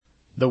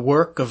The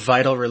Work of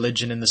Vital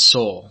Religion in the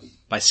Soul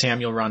by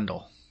Samuel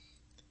Rundell.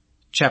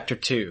 Chapter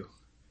 2.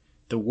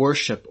 The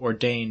Worship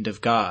Ordained of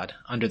God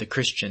under the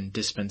Christian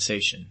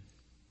Dispensation.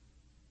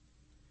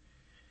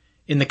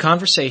 In the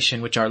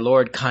conversation which our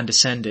Lord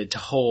condescended to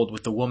hold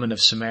with the woman of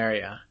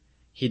Samaria,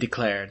 he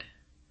declared,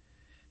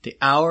 "The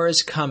hour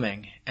is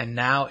coming, and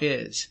now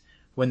is,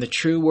 when the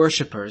true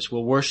worshippers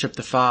will worship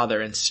the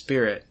Father in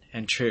spirit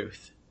and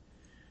truth.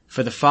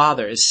 For the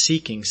Father is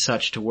seeking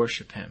such to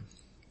worship him.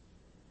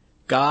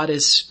 God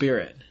is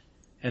spirit,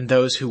 and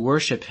those who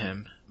worship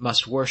him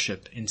must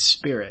worship in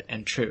spirit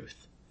and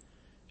truth."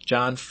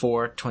 John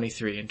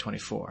 4:23 and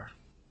 24.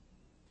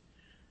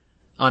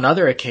 On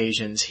other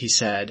occasions he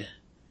said,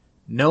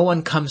 "No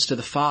one comes to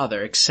the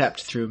Father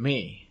except through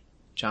me."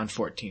 John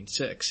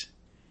 14:6.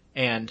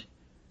 And,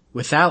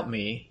 "Without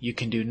me you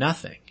can do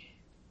nothing."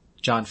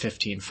 John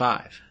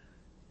 15:5.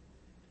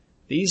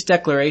 These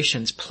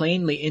declarations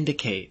plainly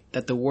indicate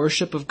that the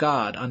worship of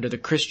God under the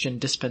Christian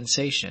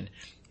dispensation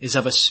is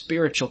of a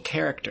spiritual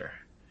character,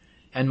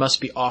 and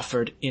must be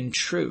offered in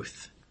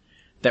truth,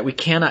 that we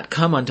cannot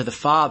come unto the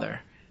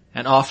Father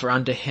and offer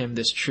unto him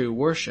this true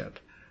worship,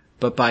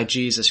 but by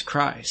Jesus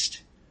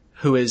Christ,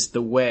 who is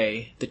the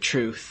way, the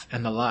truth,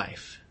 and the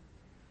life.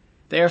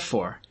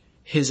 Therefore,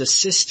 his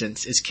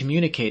assistance is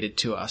communicated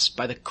to us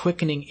by the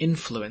quickening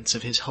influence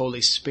of his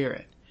Holy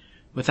Spirit,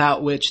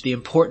 without which the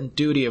important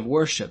duty of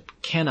worship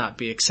cannot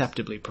be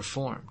acceptably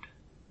performed.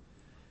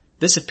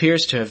 This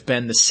appears to have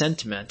been the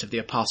sentiment of the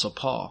Apostle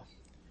Paul,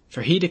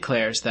 for he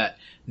declares that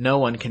no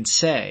one can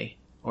say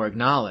or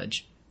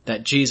acknowledge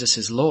that Jesus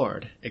is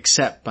Lord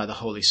except by the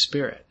Holy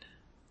Spirit.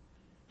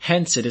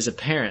 Hence it is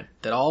apparent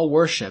that all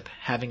worship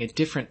having a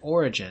different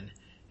origin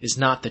is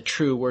not the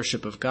true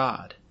worship of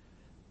God,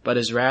 but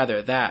is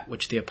rather that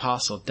which the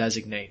Apostle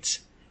designates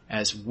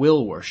as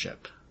will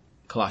worship,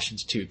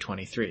 Colossians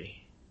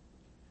 2:23.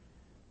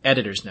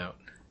 Editor's note.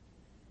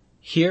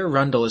 Here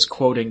Rundell is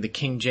quoting the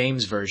King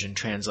James Version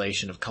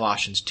translation of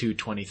Colossians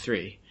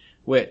 2:23,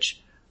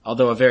 which,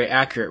 although a very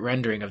accurate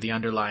rendering of the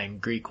underlying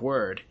Greek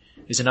word,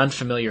 is an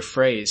unfamiliar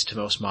phrase to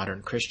most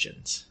modern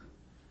Christians.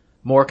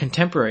 More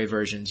contemporary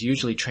versions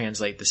usually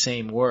translate the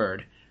same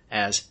word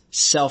as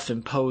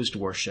self-imposed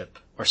worship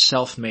or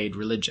self-made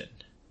religion.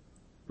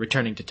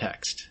 Returning to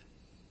text.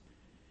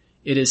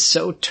 It is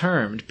so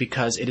termed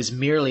because it is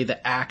merely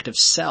the act of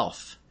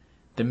self,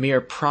 the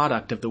mere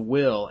product of the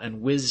will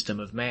and wisdom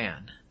of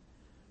man,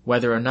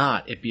 whether or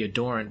not it be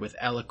adorned with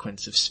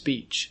eloquence of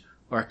speech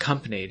or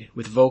accompanied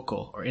with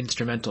vocal or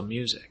instrumental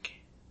music.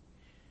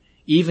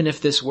 Even if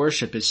this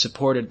worship is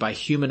supported by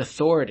human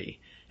authority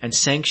and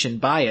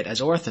sanctioned by it as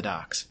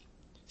orthodox,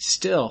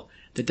 still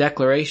the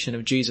declaration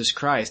of Jesus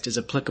Christ is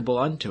applicable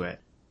unto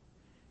it.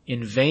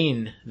 "In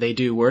vain they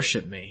do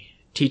worship me,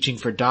 teaching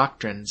for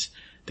doctrines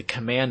the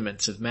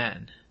commandments of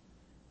men."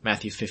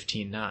 Matthew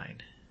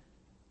 15:9.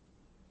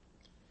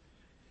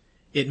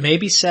 It may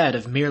be said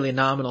of merely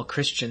nominal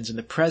Christians in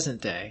the present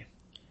day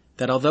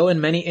that although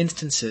in many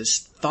instances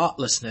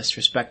thoughtlessness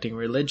respecting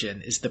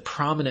religion is the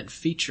prominent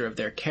feature of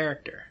their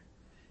character,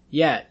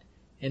 yet,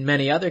 in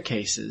many other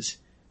cases,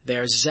 they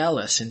are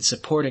zealous in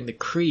supporting the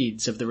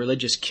creeds of the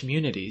religious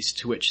communities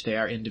to which they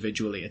are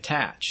individually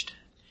attached.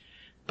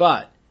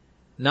 But,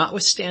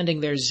 notwithstanding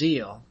their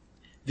zeal,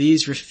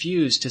 these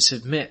refuse to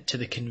submit to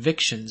the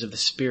convictions of the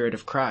Spirit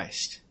of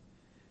Christ.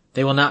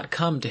 They will not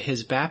come to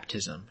his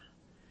baptism.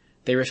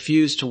 They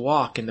refuse to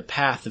walk in the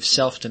path of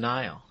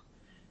self-denial,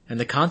 and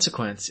the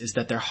consequence is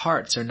that their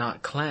hearts are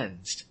not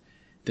cleansed,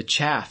 the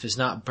chaff is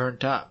not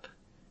burnt up,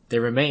 they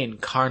remain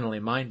carnally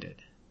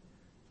minded.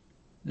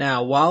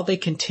 Now, while they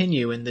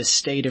continue in this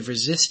state of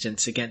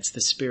resistance against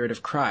the Spirit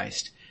of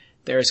Christ,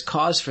 there is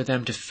cause for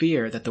them to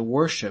fear that the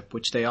worship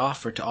which they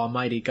offer to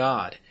Almighty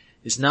God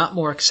is not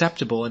more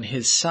acceptable in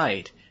his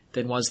sight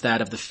than was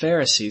that of the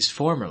Pharisees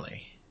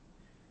formerly.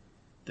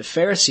 The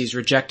Pharisees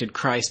rejected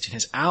Christ in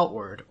his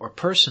outward or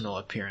personal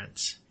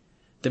appearance.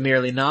 The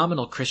merely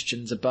nominal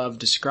Christians above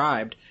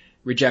described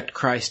reject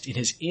Christ in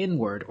his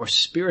inward or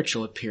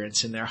spiritual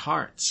appearance in their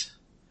hearts.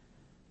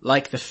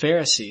 Like the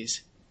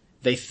Pharisees,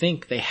 they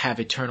think they have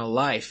eternal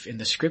life in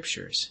the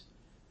Scriptures,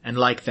 and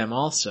like them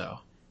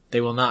also,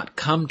 they will not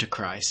come to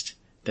Christ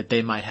that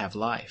they might have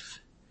life.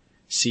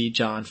 See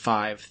John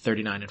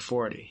 5:39 and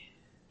 40.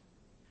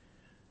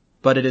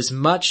 But it is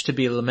much to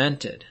be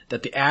lamented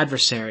that the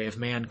adversary of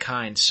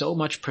mankind so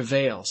much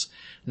prevails,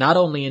 not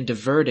only in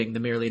diverting the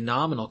merely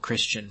nominal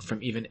Christian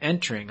from even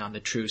entering on the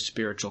true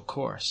spiritual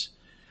course,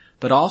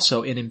 but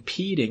also in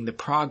impeding the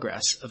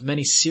progress of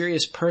many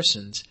serious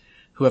persons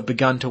who have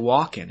begun to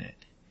walk in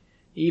it,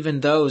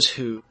 even those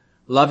who,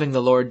 loving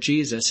the Lord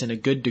Jesus in a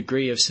good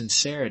degree of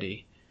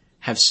sincerity,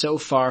 have so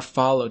far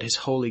followed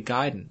his holy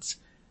guidance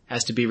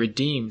as to be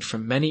redeemed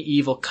from many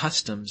evil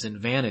customs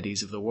and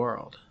vanities of the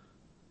world.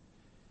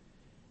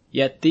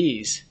 Yet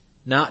these,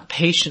 not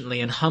patiently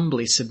and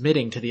humbly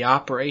submitting to the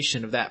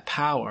operation of that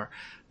power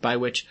by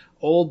which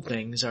old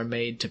things are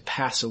made to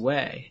pass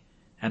away,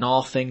 and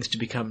all things to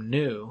become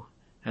new,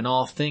 and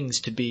all things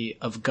to be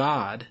of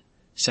God,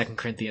 2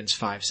 Corinthians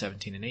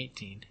 5:17 and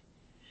 18,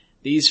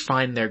 these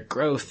find their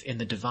growth in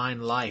the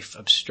divine life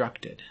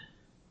obstructed.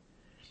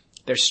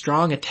 Their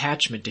strong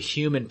attachment to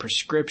human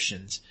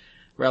prescriptions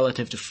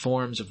relative to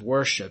forms of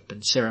worship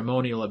and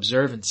ceremonial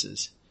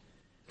observances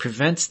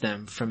prevents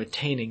them from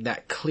attaining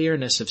that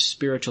clearness of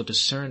spiritual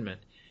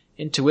discernment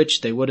into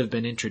which they would have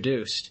been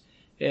introduced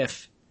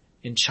if,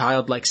 in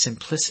childlike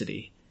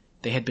simplicity,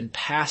 they had been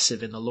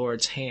passive in the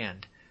Lord's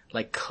hand,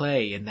 like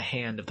clay in the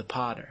hand of the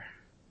potter.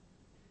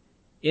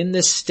 In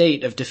this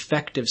state of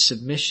defective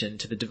submission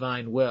to the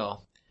divine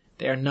will,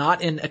 they are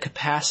not in a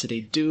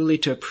capacity duly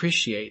to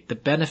appreciate the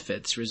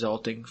benefits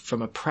resulting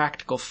from a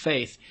practical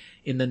faith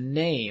in the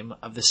name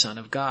of the Son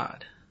of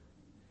God.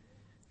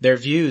 Their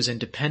views and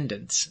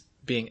dependence,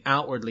 being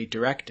outwardly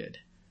directed,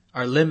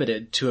 are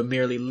limited to a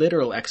merely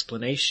literal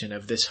explanation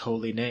of this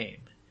holy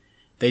name.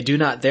 They do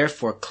not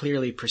therefore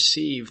clearly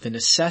perceive the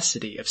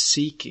necessity of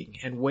seeking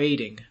and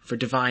waiting for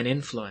divine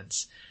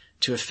influence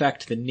to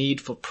effect the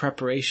needful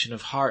preparation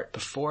of heart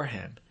before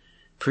Him,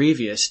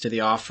 previous to the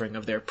offering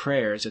of their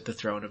prayers at the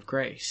throne of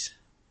grace.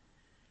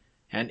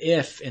 And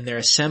if, in their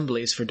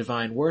assemblies for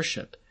divine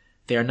worship,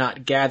 they are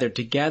not gathered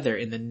together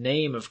in the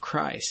name of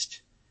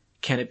Christ,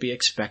 can it be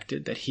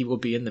expected that He will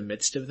be in the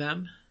midst of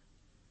them?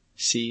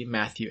 See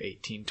Matthew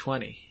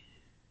 18:20.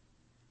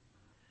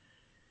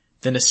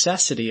 The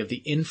necessity of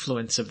the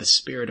influence of the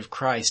Spirit of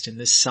Christ in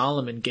this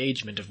solemn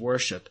engagement of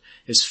worship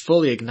is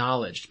fully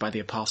acknowledged by the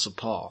Apostle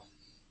Paul.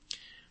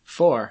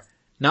 For,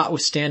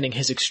 notwithstanding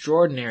his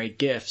extraordinary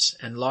gifts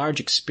and large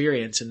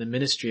experience in the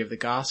ministry of the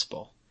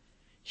gospel,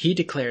 he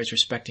declares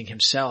respecting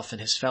himself and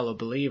his fellow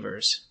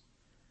believers,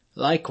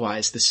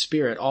 "Likewise the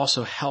Spirit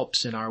also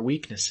helps in our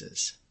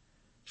weaknesses.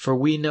 For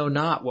we know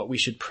not what we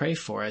should pray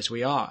for as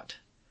we ought,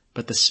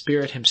 but the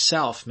Spirit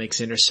Himself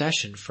makes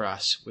intercession for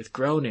us with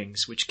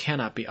groanings which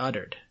cannot be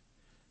uttered."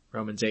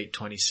 Romans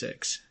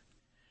 8:26.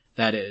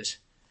 That is,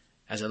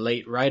 as a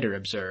late writer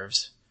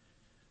observes,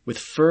 with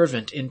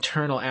fervent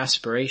internal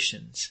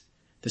aspirations,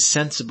 the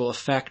sensible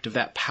effect of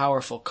that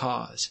powerful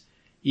cause,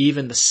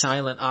 even the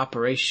silent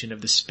operation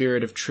of the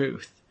Spirit of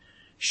truth,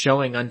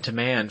 showing unto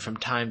man from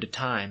time to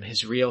time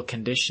his real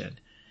condition,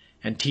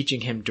 and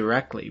teaching him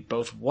directly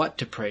both what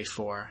to pray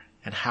for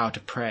and how to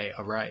pray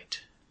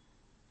aright.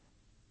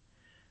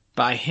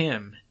 By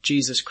Him,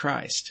 Jesus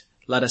Christ,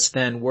 let us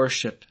then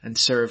worship and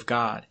serve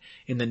God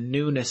in the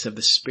newness of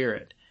the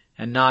Spirit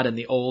and not in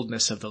the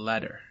oldness of the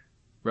letter.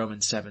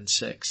 Romans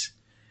 7:6.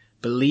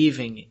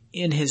 Believing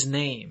in His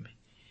name,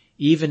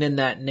 even in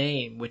that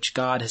name which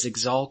God has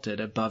exalted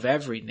above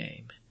every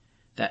name,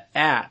 that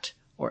at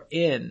or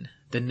in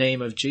the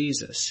name of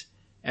Jesus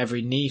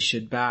every knee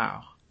should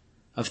bow,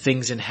 of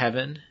things in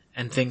heaven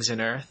and things in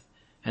earth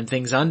and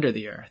things under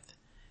the earth,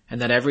 and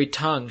that every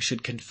tongue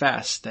should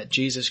confess that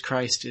Jesus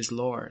Christ is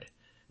Lord,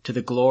 to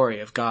the glory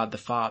of God the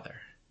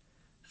Father.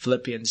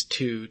 Philippians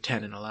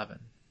 2:10 and 11.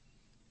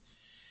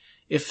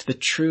 If the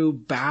true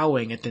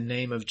bowing at the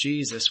name of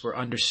Jesus were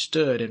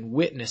understood and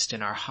witnessed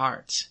in our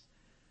hearts,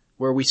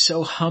 were we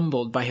so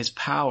humbled by His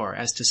power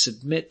as to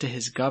submit to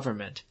His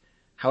government,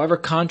 however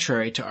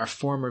contrary to our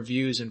former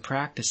views and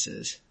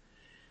practices,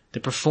 the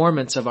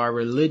performance of our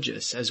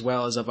religious as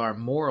well as of our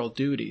moral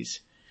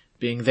duties,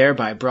 being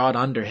thereby brought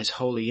under His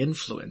holy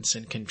influence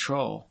and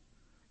control,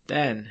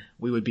 then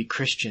we would be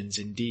Christians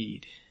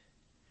indeed.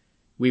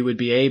 We would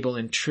be able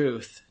in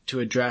truth to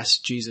address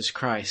Jesus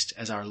Christ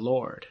as our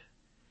Lord,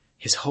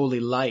 His holy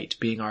light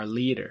being our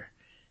leader,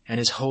 and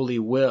His holy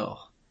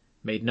will,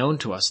 made known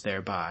to us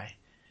thereby,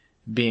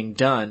 being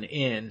done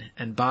in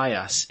and by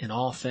us in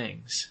all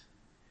things.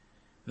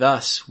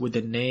 Thus would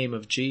the name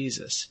of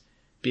Jesus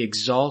be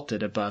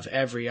exalted above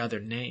every other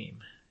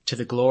name, to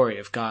the glory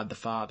of God the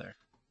Father.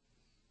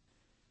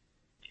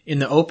 In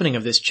the opening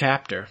of this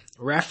chapter,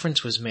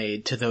 reference was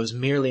made to those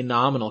merely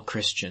nominal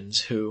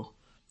Christians who,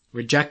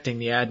 rejecting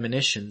the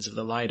admonitions of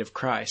the light of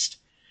Christ,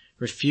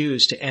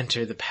 refuse to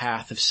enter the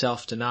path of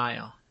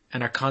self-denial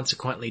and are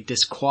consequently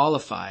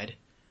disqualified,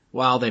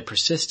 while they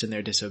persist in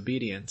their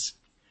disobedience,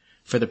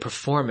 for the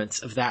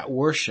performance of that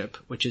worship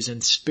which is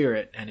in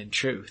spirit and in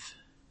truth.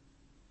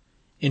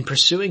 In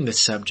pursuing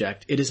this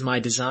subject, it is my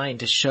design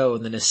to show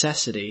the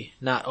necessity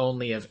not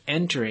only of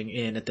entering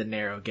in at the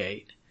narrow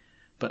gate,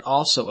 but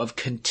also of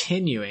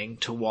continuing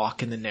to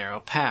walk in the narrow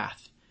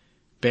path,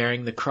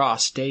 bearing the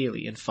cross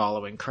daily and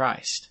following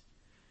Christ,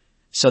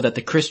 so that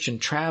the Christian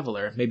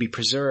traveler may be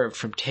preserved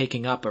from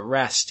taking up a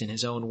rest in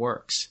his own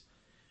works,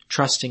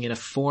 trusting in a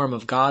form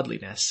of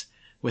godliness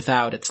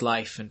without its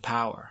life and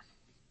power.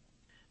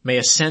 May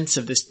a sense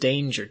of this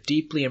danger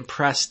deeply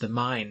impress the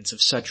minds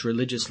of such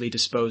religiously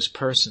disposed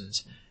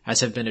persons as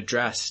have been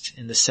addressed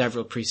in the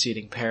several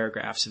preceding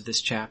paragraphs of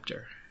this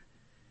chapter.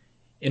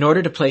 In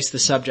order to place the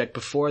subject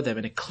before them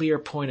in a clear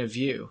point of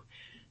view,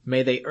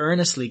 may they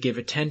earnestly give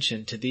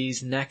attention to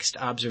these next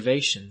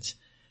observations,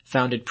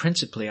 founded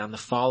principally on the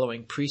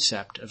following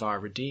precept of our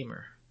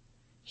Redeemer.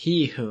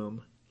 He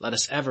whom, let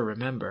us ever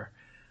remember,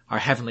 our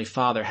Heavenly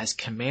Father has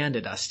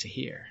commanded us to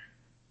hear.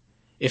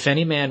 If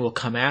any man will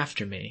come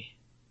after me,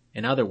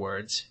 in other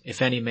words,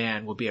 if any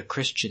man will be a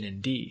Christian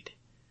indeed,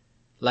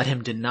 let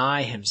him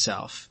deny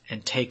himself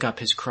and take up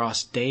his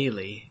cross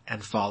daily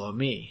and follow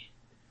me.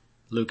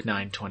 Luke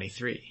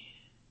 9:23.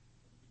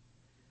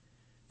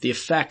 The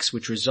effects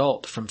which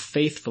result from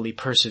faithfully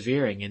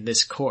persevering in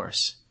this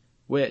course,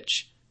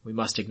 which, we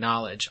must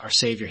acknowledge, our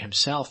Savior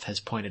himself has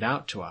pointed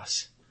out to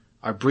us,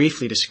 are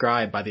briefly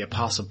described by the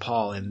Apostle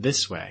Paul in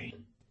this way.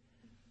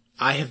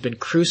 I have been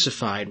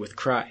crucified with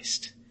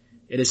Christ.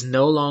 It is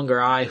no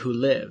longer I who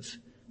live,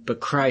 but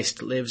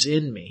Christ lives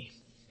in me,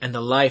 and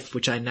the life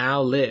which I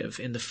now live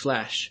in the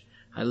flesh,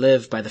 I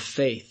live by the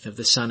faith of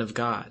the Son of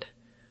God,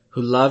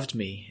 who loved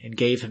me and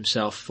gave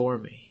himself for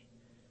me.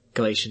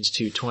 Galatians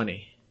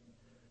 2:20.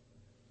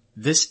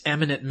 This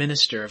eminent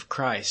minister of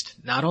Christ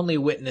not only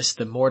witnessed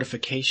the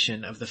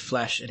mortification of the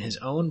flesh in his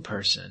own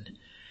person,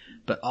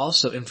 but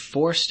also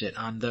enforced it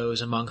on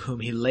those among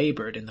whom he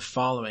labored in the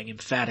following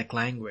emphatic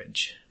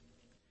language.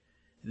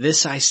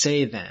 This I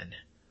say then,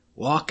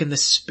 walk in the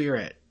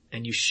Spirit,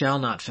 and you shall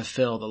not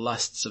fulfill the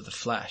lusts of the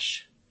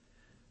flesh.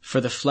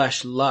 For the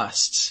flesh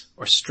lusts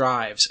or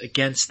strives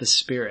against the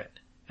Spirit,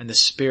 and the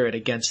Spirit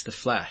against the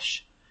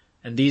flesh,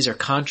 and these are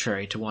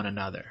contrary to one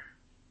another.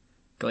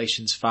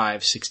 Galatians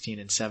 5:16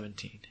 and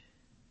 17.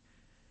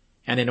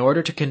 And in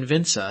order to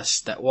convince us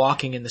that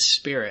walking in the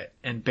Spirit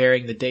and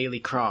bearing the daily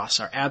cross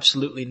are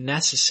absolutely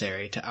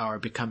necessary to our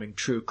becoming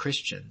true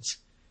Christians,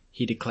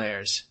 he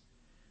declares,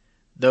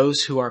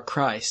 those who are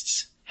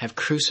Christ's have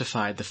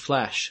crucified the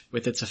flesh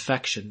with its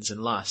affections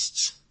and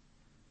lusts.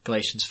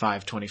 Galatians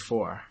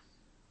 5:24.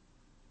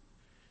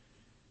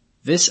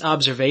 This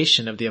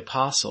observation of the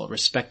apostle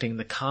respecting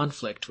the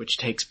conflict which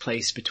takes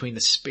place between the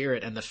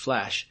Spirit and the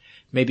flesh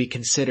may be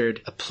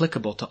considered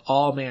applicable to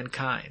all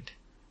mankind,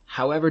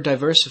 however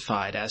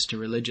diversified as to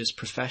religious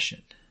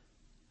profession.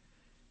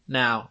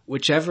 Now,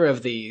 whichever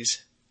of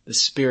these, the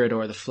Spirit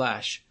or the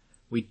flesh,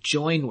 we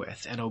join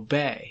with and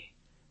obey,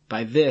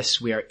 by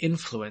this we are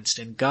influenced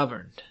and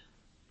governed.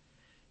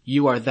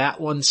 You are that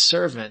one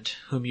servant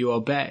whom you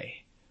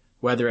obey,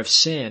 whether of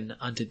sin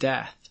unto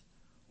death,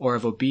 or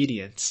of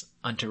obedience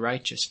unto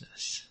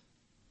righteousness.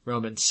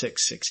 Romans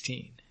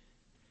 6:16.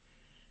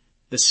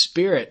 The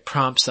Spirit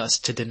prompts us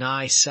to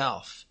deny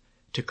self,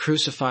 to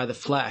crucify the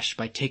flesh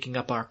by taking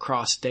up our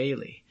cross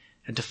daily,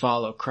 and to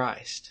follow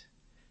Christ.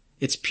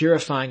 Its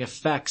purifying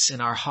effects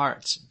in our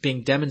hearts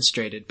being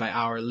demonstrated by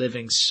our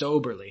living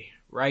soberly,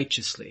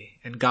 righteously,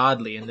 and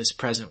godly in this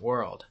present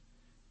world.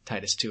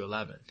 Titus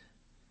 2:11.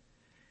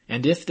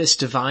 And if this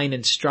divine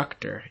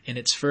instructor in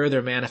its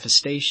further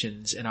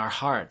manifestations in our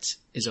hearts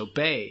is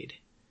obeyed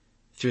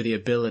through the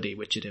ability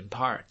which it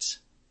imparts,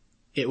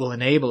 it will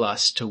enable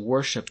us to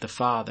worship the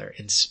Father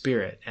in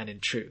spirit and in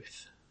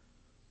truth.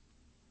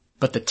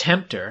 But the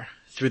tempter,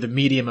 through the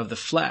medium of the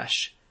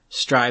flesh,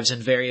 strives in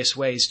various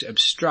ways to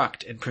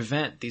obstruct and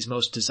prevent these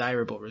most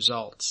desirable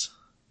results.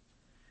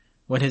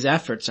 When his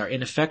efforts are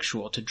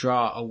ineffectual to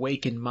draw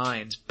awakened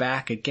minds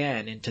back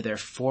again into their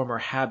former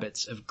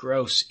habits of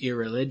gross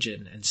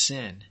irreligion and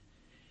sin,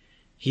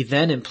 he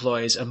then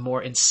employs a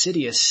more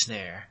insidious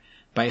snare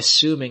by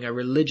assuming a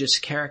religious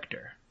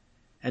character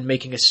and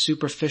making a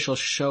superficial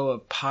show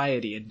of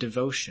piety and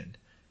devotion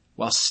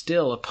while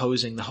still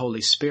opposing the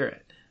Holy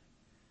Spirit.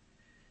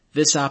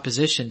 This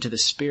opposition to the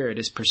Spirit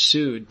is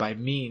pursued by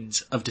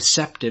means of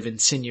deceptive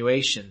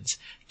insinuations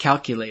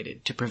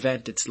calculated to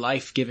prevent its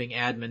life-giving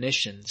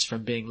admonitions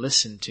from being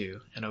listened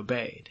to and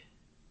obeyed.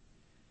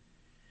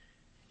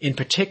 In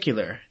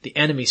particular, the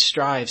enemy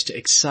strives to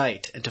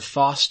excite and to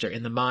foster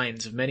in the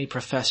minds of many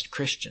professed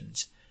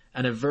Christians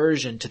an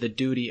aversion to the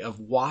duty of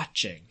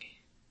watching,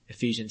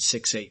 Ephesians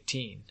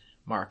 6:18,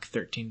 Mark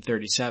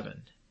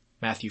 13:37,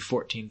 Matthew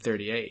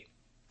 14:38,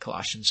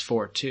 Colossians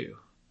 4:2.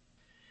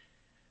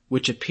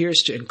 which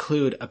appears to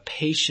include a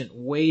patient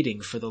waiting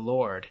for the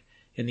Lord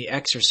in the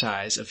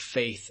exercise of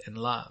faith and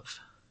love.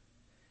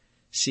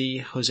 See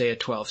Hosea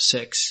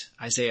 12:6,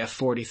 Isaiah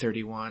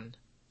 40:31,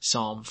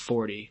 Psalm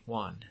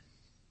 41.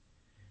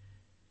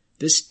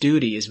 This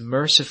duty is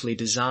mercifully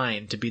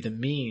designed to be the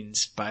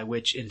means by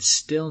which in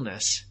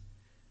stillness,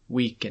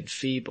 weak and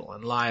feeble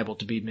and liable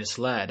to be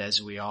misled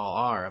as we all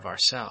are of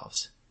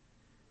ourselves,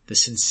 the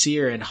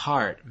sincere in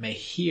heart may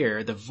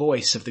hear the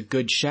voice of the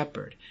Good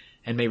Shepherd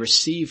and may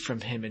receive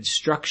from him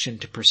instruction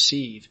to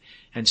perceive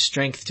and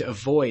strength to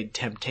avoid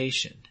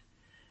temptation,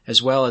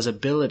 as well as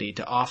ability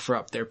to offer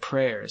up their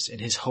prayers in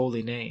his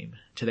holy name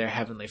to their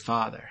heavenly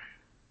Father.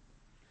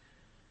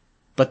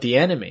 But the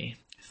enemy,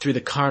 through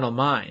the carnal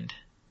mind,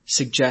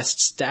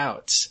 suggests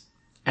doubts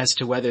as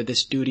to whether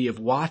this duty of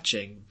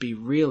watching be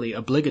really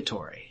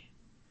obligatory.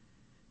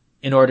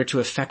 In order to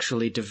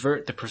effectually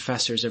divert the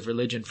professors of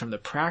religion from the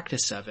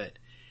practice of it,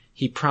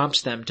 he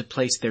prompts them to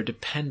place their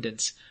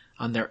dependence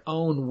on their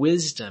own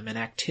wisdom and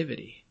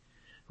activity,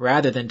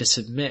 rather than to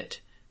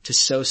submit to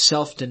so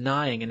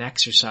self-denying an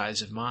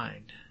exercise of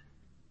mind.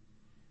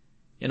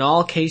 In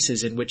all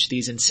cases in which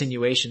these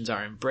insinuations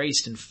are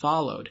embraced and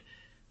followed,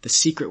 the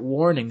secret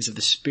warnings of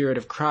the Spirit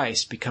of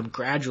Christ become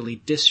gradually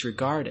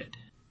disregarded.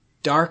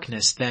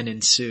 Darkness then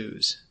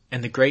ensues,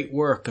 and the great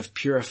work of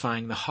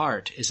purifying the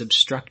heart is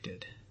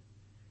obstructed.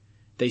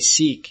 They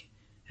seek,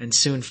 and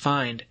soon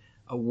find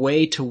a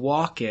way to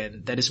walk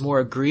in that is more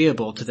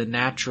agreeable to the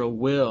natural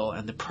will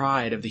and the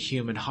pride of the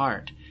human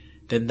heart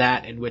than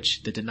that in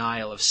which the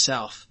denial of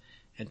self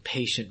and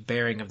patient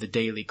bearing of the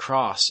daily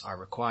cross are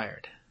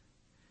required.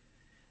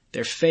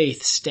 Their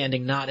faith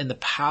standing not in the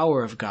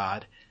power of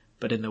God,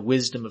 but in the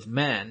wisdom of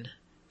men,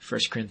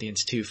 1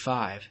 Corinthians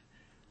 2:5,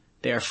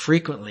 they are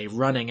frequently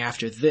running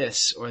after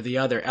this or the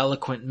other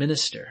eloquent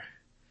minister,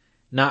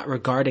 not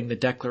regarding the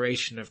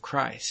declaration of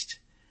Christ,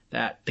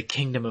 that the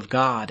kingdom of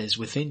God is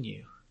within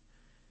you,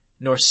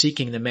 nor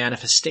seeking the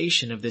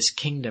manifestation of this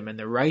kingdom and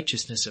the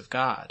righteousness of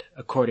God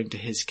according to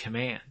his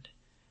command,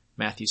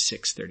 Matthew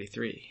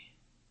 6:33.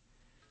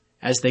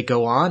 As they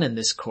go on in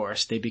this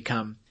course, they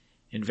become,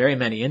 in very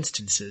many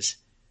instances,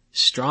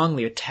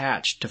 strongly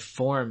attached to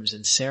forms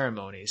and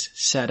ceremonies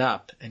set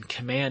up and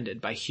commanded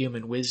by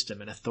human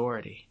wisdom and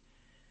authority,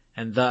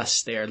 and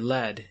thus they are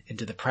led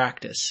into the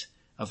practice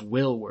of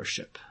will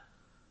worship.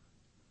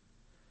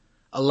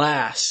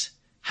 Alas,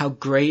 how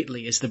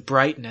greatly is the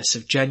brightness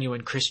of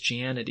genuine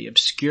Christianity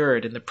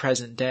obscured in the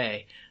present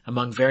day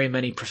among very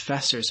many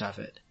professors of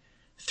it,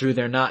 through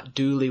their not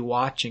duly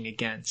watching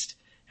against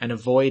and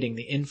avoiding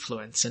the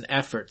influence and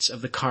efforts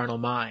of the carnal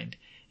mind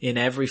in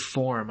every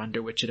form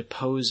under which it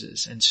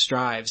opposes and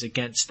strives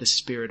against the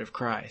Spirit of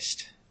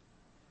Christ.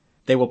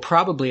 They will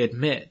probably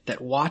admit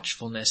that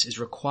watchfulness is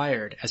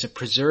required as a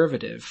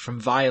preservative from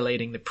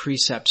violating the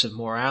precepts of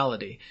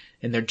morality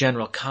in their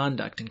general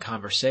conduct and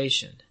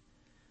conversation,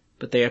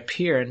 but they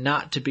appear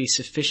not to be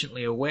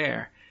sufficiently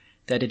aware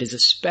that it is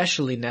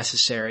especially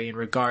necessary in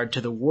regard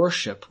to the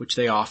worship which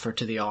they offer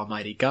to the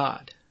Almighty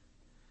God.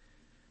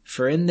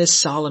 For in this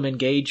solemn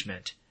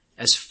engagement,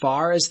 as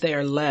far as they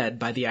are led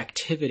by the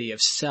activity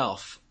of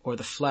self or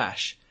the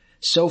flesh,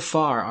 so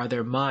far are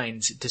their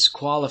minds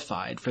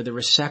disqualified for the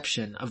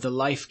reception of the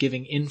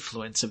life-giving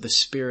influence of the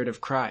Spirit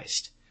of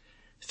Christ,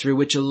 through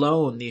which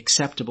alone the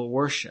acceptable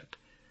worship,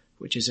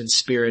 which is in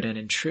spirit and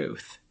in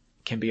truth,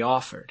 can be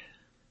offered.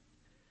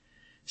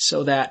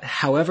 So that,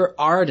 however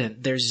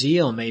ardent their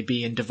zeal may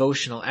be in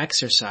devotional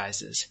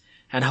exercises,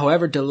 and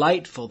however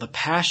delightful the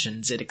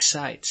passions it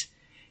excites,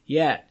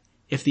 yet,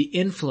 if the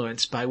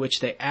influence by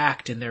which they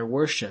act in their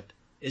worship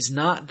is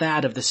not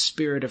that of the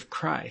Spirit of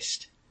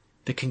Christ,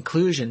 the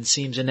conclusion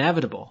seems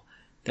inevitable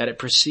that it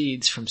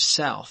proceeds from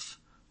self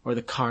or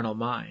the carnal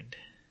mind.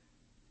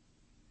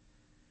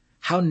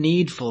 How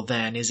needful,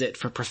 then, is it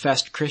for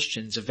professed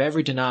Christians of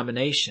every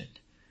denomination,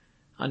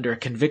 under a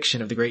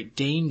conviction of the great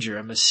danger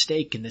a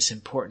mistake in this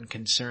important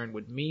concern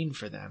would mean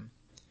for them,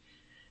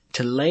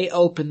 to lay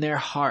open their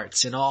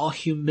hearts in all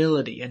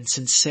humility and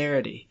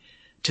sincerity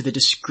to the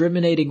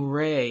discriminating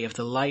ray of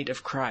the light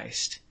of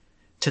Christ,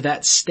 to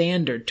that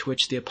standard to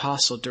which the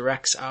apostle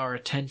directs our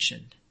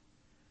attention.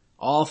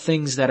 All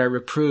things that are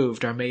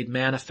reproved are made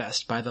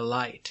manifest by the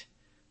light,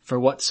 for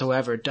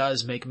whatsoever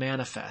does make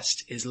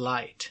manifest is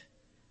light.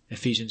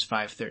 Ephesians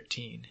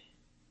 5:13.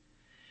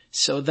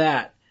 So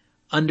that,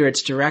 under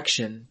its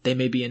direction, they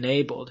may be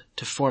enabled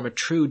to form a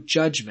true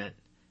judgment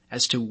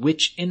as to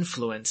which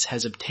influence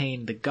has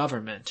obtained the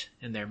government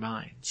in their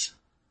minds.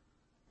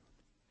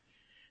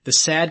 The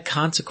sad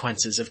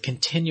consequences of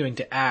continuing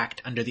to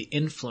act under the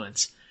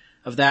influence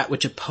of that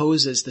which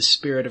opposes the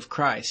Spirit of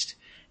Christ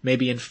may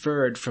be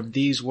inferred from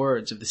these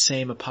words of the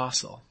same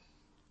apostle.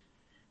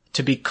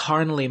 To be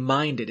carnally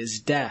minded is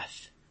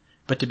death,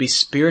 but to be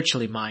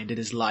spiritually minded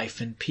is life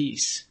and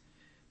peace,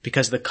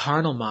 because the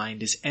carnal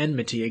mind is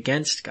enmity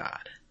against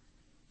God,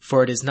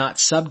 for it is not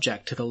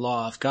subject to the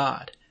law of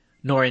God,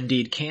 nor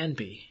indeed can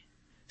be.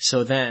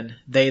 So then,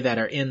 they that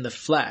are in the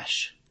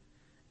flesh,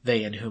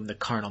 they in whom the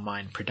carnal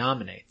mind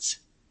predominates,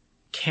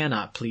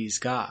 cannot please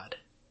God.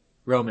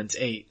 Romans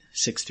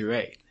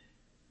 8:6-8.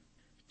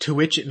 To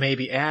which it may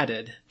be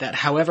added that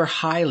however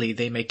highly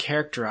they may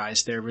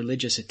characterize their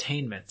religious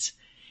attainments,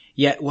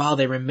 yet while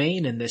they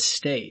remain in this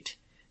state,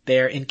 they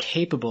are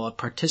incapable of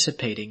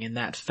participating in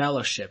that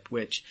fellowship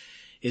which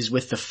is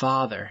with the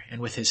Father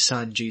and with his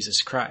Son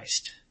Jesus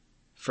Christ.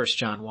 1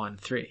 John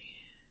 1:3.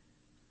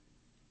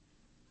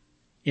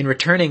 In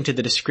returning to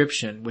the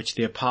description which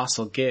the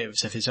apostle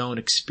gives of his own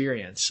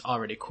experience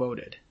already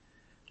quoted,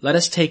 let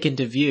us take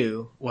into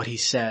view what he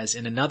says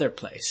in another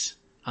place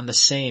on the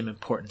same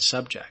important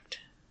subject.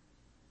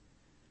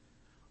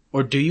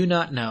 Or do you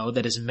not know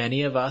that as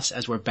many of us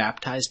as were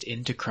baptized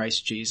into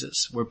Christ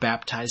Jesus were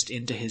baptized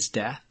into his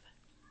death?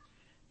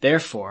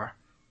 Therefore,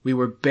 we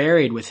were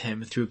buried with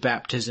him through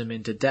baptism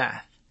into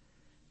death,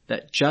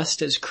 that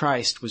just as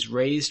Christ was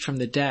raised from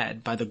the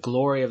dead by the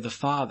glory of the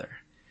Father,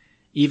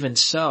 even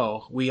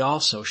so we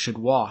also should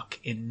walk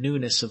in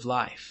newness of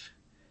life,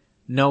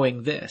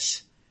 knowing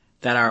this,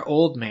 that our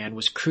old man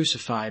was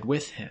crucified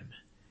with him,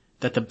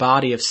 that the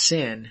body of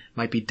sin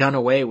might be done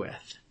away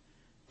with,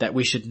 that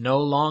we should no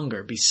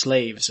longer be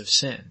slaves of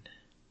sin.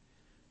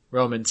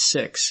 Romans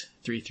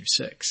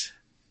 6:3-6.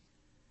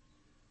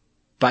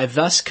 By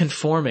thus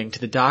conforming to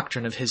the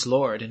doctrine of his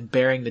Lord and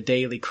bearing the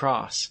daily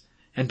cross,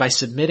 and by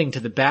submitting to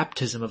the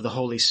baptism of the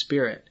Holy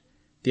Spirit,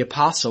 the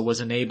apostle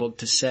was enabled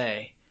to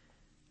say,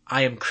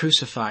 I am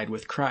crucified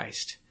with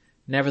Christ.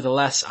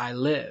 Nevertheless I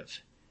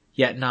live,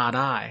 yet not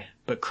I,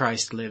 but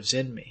Christ lives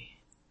in me.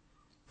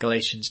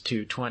 Galatians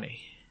 2:20.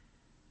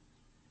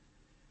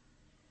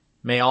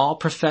 May all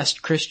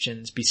professed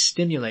Christians be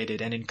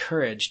stimulated and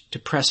encouraged to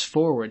press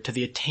forward to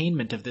the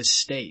attainment of this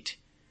state,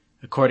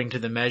 according to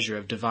the measure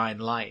of divine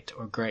light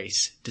or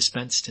grace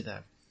dispensed to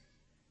them.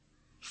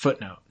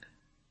 Footnote.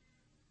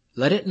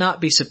 Let it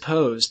not be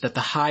supposed that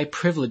the high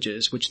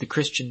privileges which the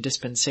Christian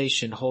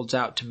dispensation holds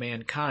out to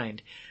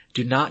mankind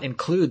do not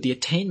include the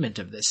attainment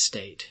of this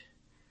state.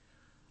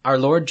 Our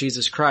Lord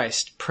Jesus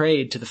Christ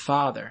prayed to the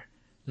Father,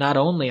 not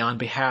only on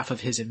behalf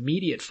of his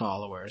immediate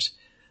followers,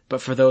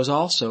 but for those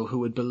also who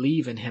would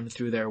believe in him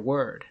through their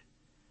word,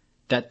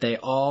 that they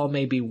all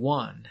may be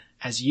one,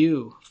 as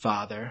you,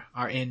 Father,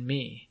 are in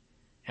me,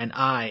 and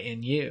I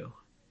in you,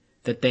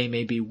 that they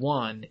may be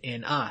one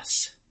in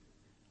us,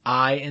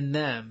 I in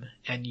them,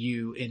 and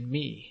you in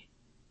me,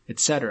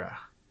 etc.,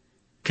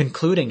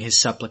 concluding his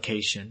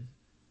supplication,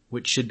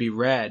 which should be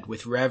read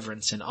with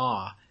reverence and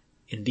awe,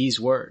 in these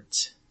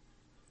words,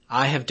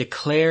 I have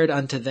declared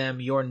unto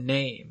them your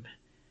name,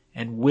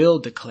 and will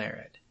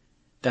declare it,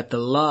 that the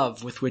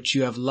love with which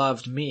you have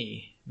loved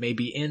me may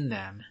be in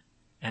them,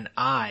 and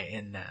I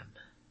in them.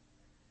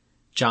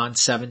 John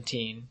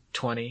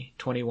 17:20,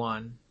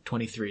 21,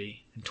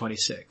 23, and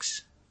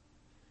 26.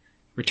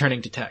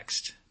 Returning to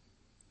text.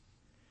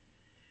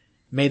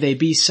 May they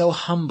be so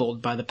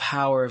humbled by the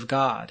power of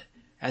God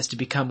as to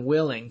become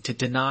willing to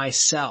deny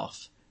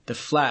self, the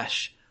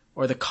flesh,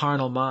 or the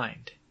carnal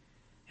mind.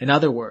 In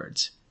other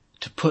words,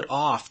 to put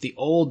off the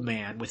old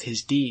man with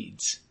his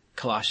deeds,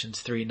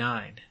 Colossians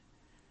 3:9.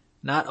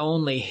 Not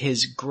only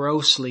his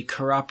grossly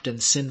corrupt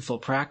and sinful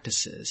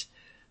practices,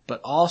 but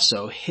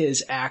also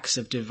his acts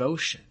of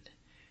devotion,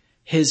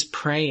 his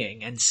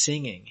praying and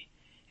singing,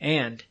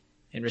 and,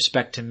 in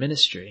respect to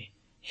ministry,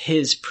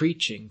 his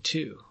preaching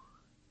too.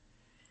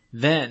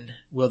 Then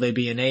will they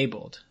be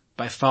enabled,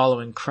 by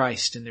following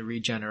Christ in the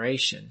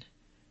regeneration,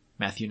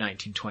 Matthew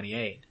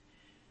 19:28,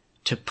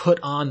 to put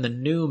on the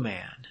new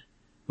man,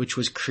 which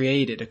was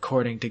created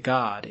according to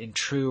God in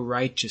true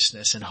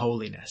righteousness and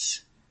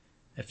holiness,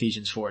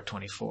 Ephesians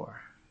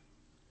 4:24.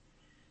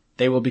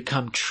 They will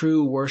become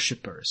true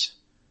worshipers,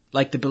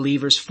 like the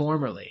believers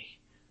formerly,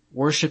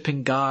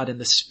 worshiping God in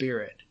the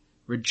Spirit,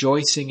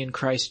 rejoicing in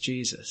Christ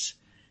Jesus,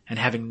 and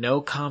having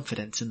no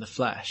confidence in the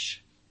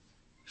flesh,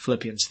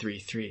 Philippians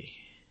 3:3.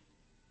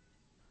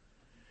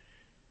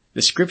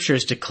 The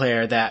scriptures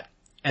declare that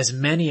as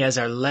many as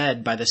are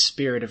led by the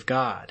Spirit of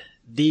God,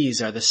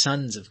 these are the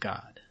sons of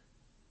God,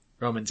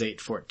 Romans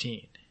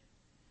 8:14,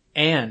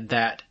 and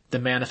that the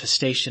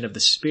manifestation of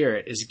the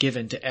Spirit is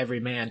given to every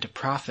man to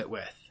profit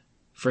with,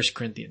 1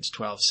 Corinthians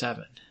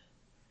 12:7.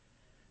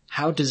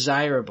 How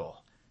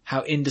desirable,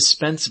 how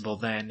indispensable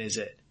then is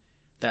it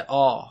that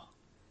all,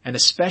 and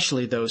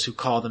especially those who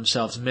call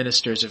themselves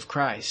ministers of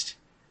Christ,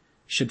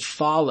 should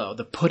follow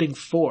the putting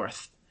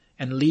forth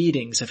and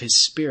leadings of his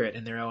Spirit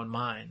in their own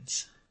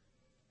minds.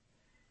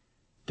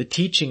 The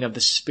teaching of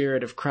the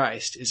Spirit of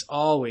Christ is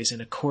always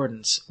in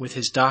accordance with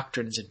his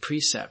doctrines and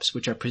precepts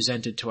which are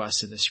presented to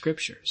us in the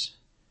Scriptures.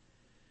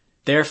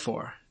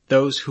 Therefore,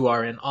 those who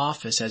are in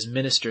office as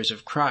ministers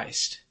of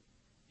Christ,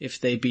 if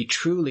they be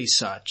truly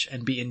such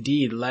and be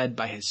indeed led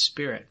by his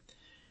Spirit,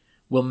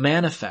 will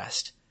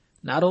manifest,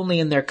 not only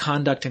in their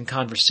conduct and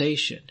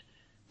conversation,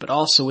 but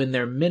also in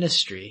their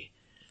ministry,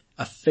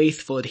 a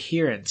faithful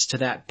adherence to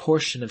that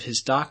portion of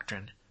his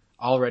doctrine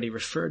already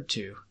referred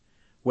to,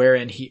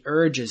 wherein he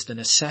urges the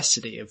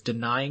necessity of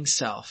denying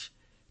self,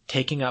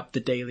 taking up the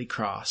daily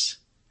cross,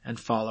 and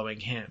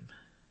following him.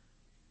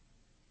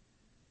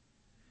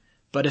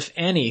 But if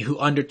any who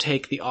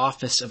undertake the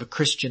office of a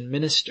Christian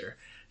minister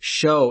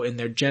show in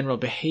their general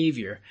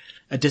behavior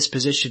a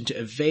disposition to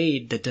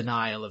evade the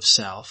denial of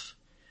self,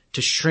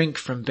 to shrink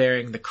from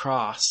bearing the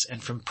cross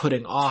and from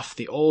putting off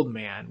the old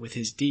man with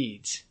his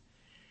deeds,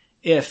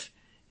 if,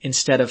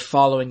 instead of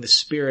following the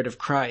Spirit of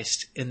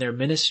Christ in their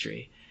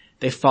ministry,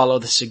 they follow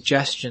the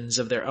suggestions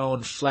of their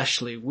own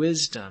fleshly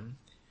wisdom,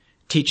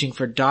 teaching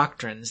for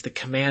doctrines the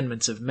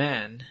commandments of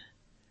men,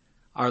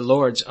 our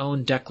Lord's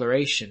own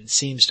declaration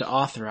seems to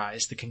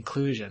authorize the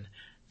conclusion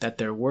that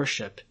their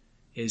worship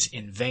is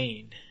in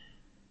vain.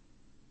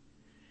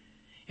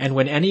 And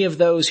when any of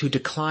those who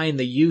decline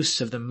the use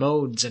of the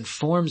modes and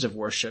forms of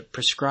worship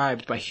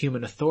prescribed by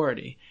human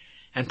authority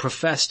and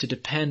profess to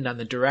depend on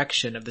the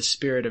direction of the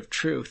Spirit of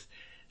truth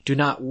do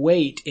not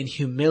wait in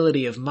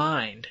humility of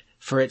mind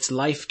for its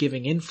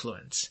life-giving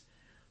influence,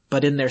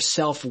 but in their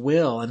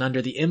self-will and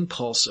under the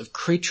impulse of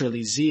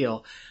creaturely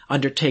zeal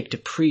undertake to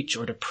preach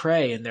or to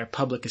pray in their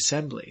public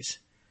assemblies,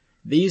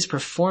 these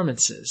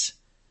performances,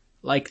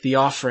 like the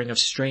offering of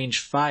strange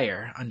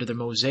fire under the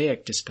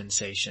Mosaic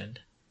dispensation,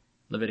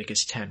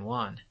 Leviticus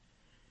 10:1,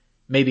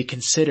 may be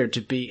considered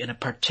to be in a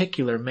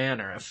particular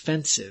manner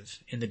offensive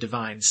in the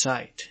divine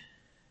sight.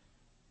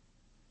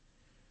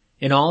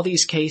 In all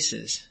these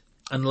cases,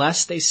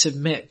 unless they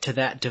submit to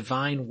that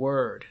divine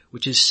word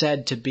which is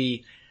said to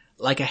be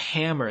like a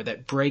hammer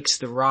that breaks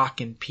the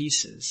rock in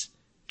pieces,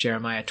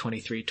 Jeremiah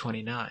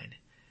 23:29,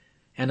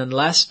 and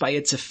unless by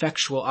its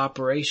effectual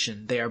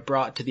operation they are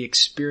brought to the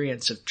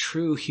experience of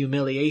true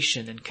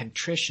humiliation and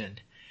contrition,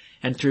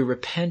 and through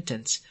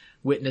repentance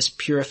witness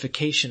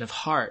purification of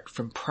heart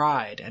from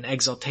pride and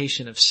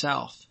exaltation of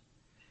self,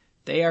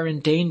 they are in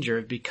danger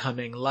of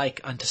becoming like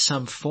unto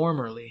some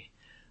formerly,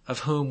 of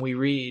whom we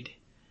read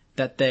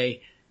that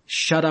they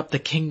shut up the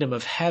kingdom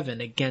of heaven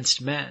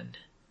against men,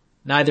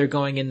 neither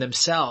going in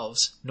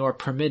themselves, nor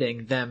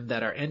permitting them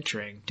that are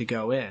entering to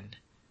go in.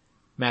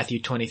 Matthew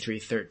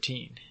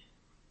 23:13.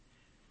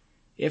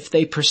 If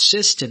they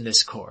persist in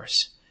this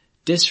course,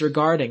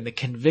 disregarding the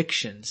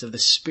convictions of the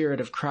Spirit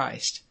of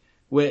Christ,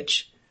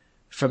 which,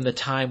 from the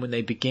time when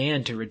they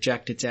began to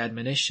reject its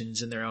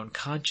admonitions in their own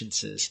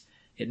consciences,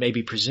 it may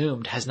be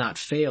presumed has not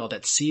failed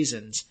at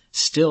seasons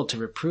still to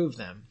reprove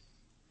them,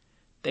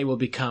 they will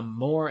become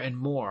more and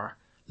more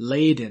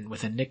laden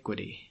with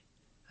iniquity.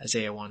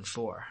 Isaiah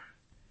 1:4.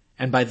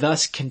 And by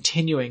thus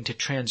continuing to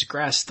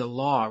transgress the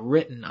law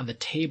written on the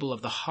table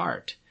of the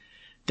heart,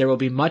 there will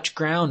be much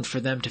ground for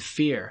them to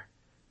fear,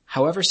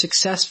 however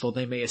successful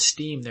they may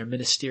esteem their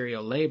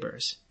ministerial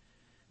labors,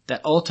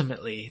 that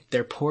ultimately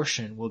their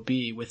portion will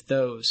be with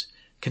those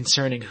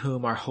concerning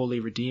whom our holy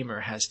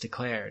Redeemer has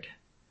declared,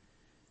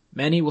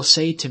 "Many will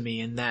say to me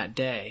in that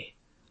day,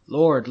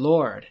 Lord,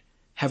 Lord,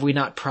 have we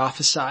not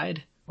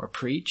prophesied or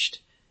preached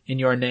in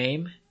your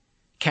name,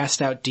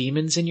 cast out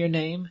demons in your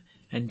name,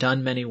 and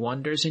done many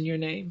wonders in your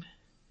name?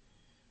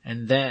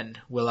 And then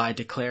will I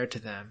declare to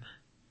them,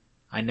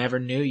 I never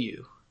knew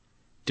you.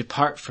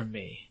 Depart from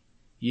me,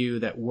 you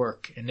that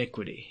work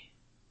iniquity."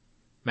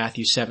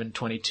 Matthew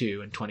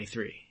 7:22 and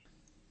 23.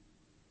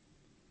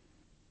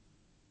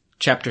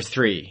 Chapter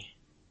 3.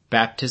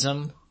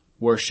 Baptism,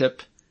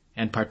 Worship,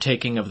 and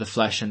Partaking of the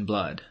Flesh and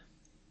Blood.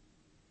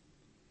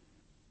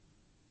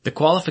 The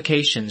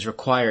qualifications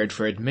required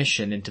for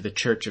admission into the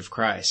Church of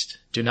Christ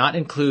do not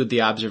include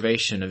the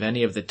observation of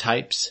any of the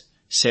types,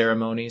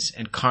 ceremonies,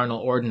 and carnal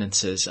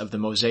ordinances of the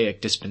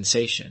Mosaic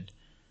dispensation,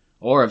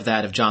 or of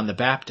that of John the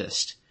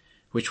Baptist,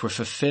 which were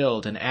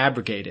fulfilled and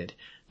abrogated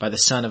by the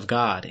Son of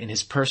God in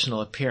his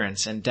personal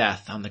appearance and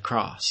death on the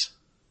cross.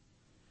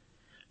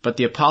 But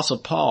the Apostle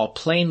Paul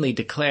plainly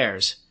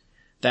declares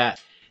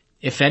that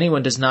if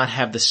anyone does not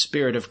have the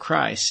Spirit of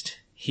Christ,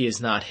 he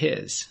is not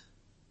his.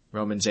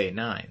 Romans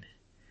 8:9.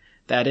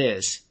 That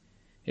is,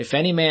 if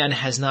any man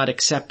has not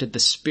accepted the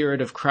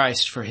Spirit of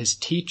Christ for his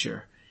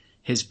teacher,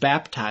 his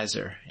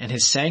baptizer, and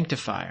his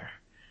sanctifier,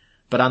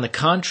 but on the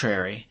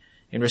contrary,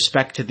 in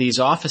respect to these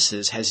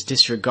offices has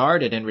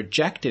disregarded and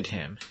rejected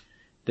him,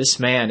 this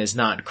man is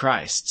not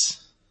Christ's.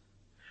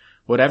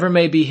 Whatever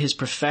may be his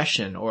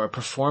profession or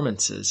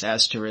performances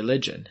as to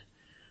religion,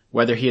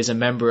 whether he is a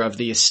member of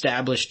the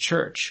established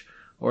church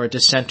or a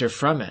dissenter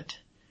from it,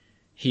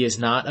 he is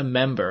not a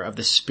member of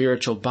the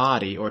spiritual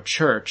body or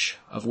church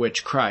of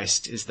which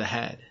Christ is the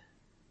head.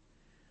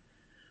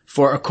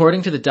 For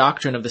according to the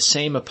doctrine of the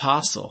same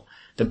apostle,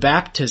 the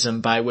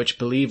baptism by which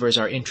believers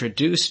are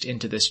introduced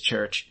into this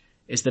church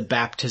is the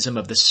baptism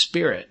of the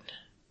Spirit,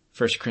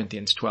 1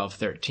 Corinthians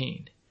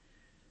 12:13.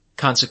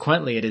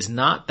 Consequently, it is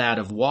not that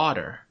of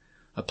water,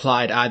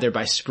 applied either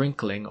by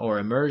sprinkling or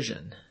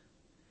immersion.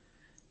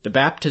 The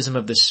baptism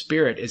of the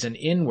Spirit is an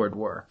inward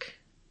work,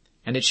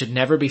 and it should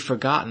never be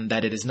forgotten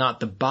that it is not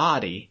the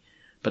body,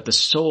 but the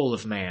soul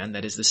of man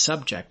that is the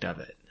subject of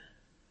it.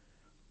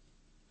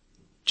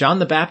 John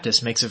the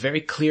Baptist makes a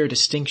very clear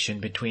distinction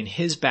between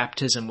his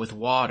baptism with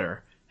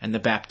water and the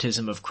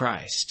baptism of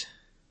Christ.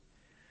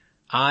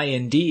 "I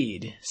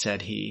indeed,"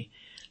 said he,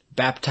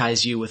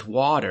 "baptize you with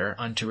water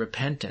unto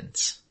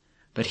repentance,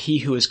 but he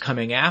who is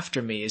coming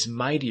after me is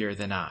mightier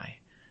than I,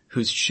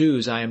 whose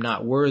shoes I am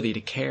not worthy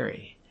to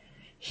carry.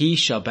 He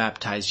shall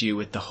baptize you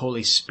with the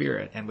Holy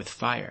Spirit and with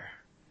fire."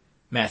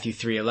 Matthew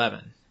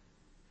 3:11.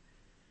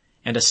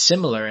 And a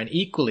similar and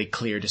equally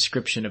clear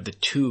description of the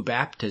two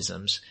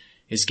baptisms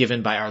is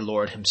given by our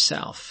Lord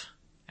himself,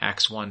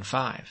 Acts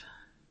 1:5.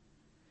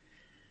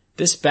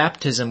 This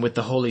baptism with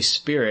the Holy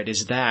Spirit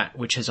is that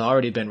which has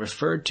already been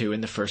referred to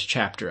in the first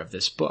chapter of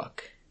this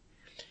book.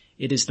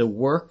 It is the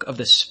work of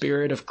the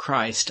Spirit of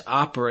Christ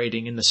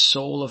operating in the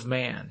soul of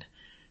man,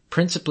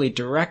 principally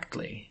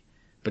directly,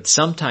 but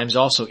sometimes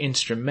also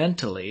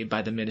instrumentally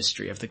by the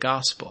ministry of the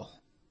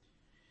gospel.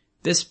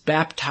 This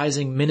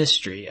baptizing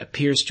ministry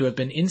appears to have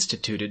been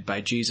instituted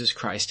by Jesus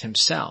Christ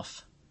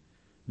himself,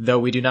 though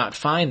we do not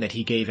find that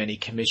he gave any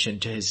commission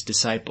to his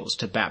disciples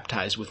to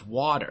baptize with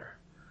water,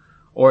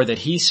 or that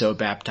he so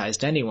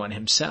baptized anyone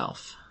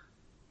himself.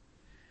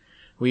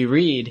 We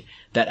read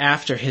that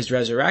after his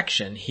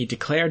resurrection he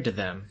declared to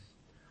them,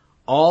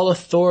 "All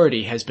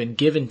authority has been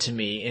given to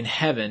me in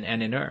heaven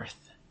and in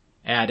earth,"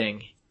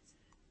 adding,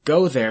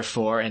 "Go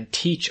therefore and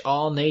teach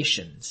all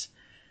nations,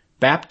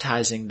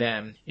 baptizing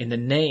them in the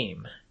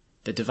name,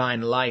 the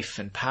divine life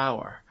and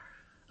power,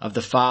 of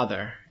the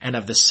Father and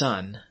of the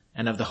Son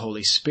and of the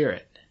Holy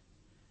Spirit."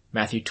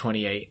 Matthew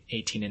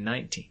 28:18 and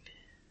 19.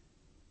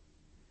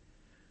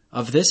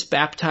 Of this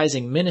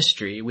baptizing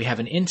ministry we have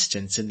an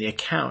instance in the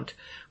account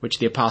which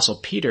the Apostle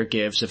Peter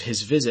gives of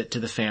his visit to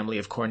the family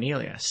of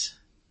Cornelius.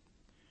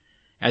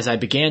 As I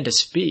began to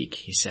speak,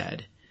 he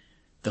said,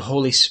 the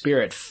Holy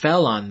Spirit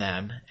fell on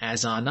them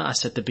as on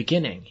us at the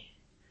beginning.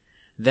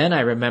 Then I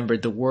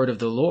remembered the word of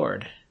the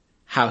Lord,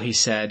 how he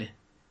said,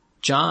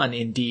 John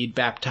indeed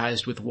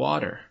baptized with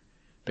water,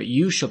 but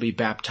you shall be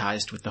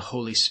baptized with the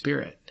Holy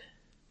Spirit.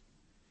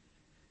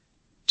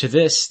 To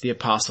this the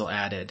apostle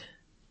added,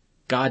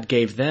 God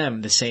gave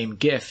them the same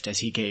gift as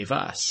he gave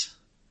us.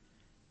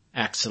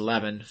 Acts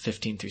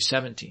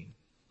 11:15-17.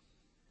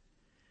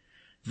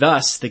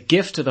 Thus, the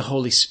gift of the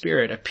Holy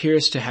Spirit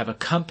appears to have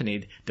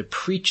accompanied the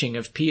preaching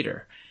of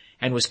Peter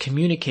and was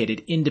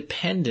communicated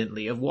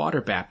independently of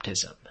water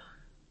baptism.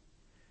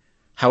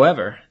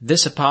 However,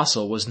 this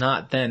apostle was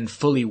not then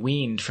fully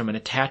weaned from an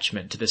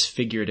attachment to this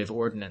figurative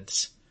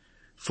ordinance,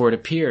 for it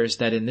appears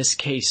that in this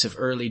case of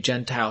early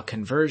Gentile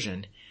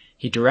conversion,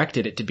 he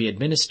directed it to be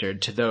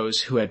administered to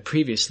those who had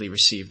previously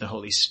received the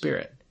Holy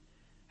Spirit.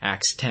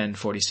 Acts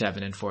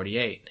 10:47 and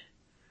 48.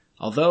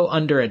 Although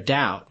under a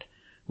doubt,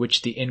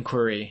 which the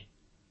inquiry,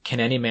 can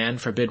any man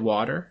forbid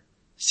water,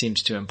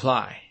 seems to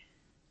imply.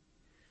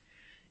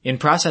 In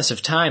process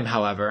of time,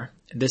 however,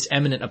 this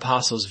eminent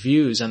apostle's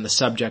views on the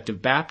subject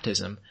of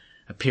baptism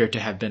appear to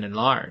have been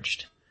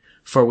enlarged,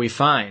 for we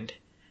find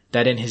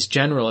that in his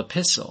general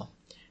epistle,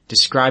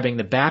 describing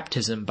the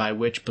baptism by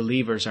which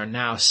believers are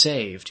now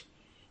saved,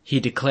 he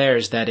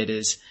declares that it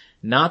is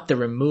not the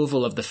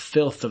removal of the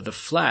filth of the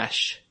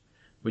flesh,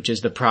 which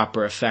is the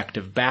proper effect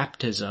of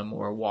baptism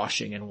or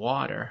washing in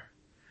water,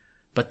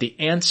 but the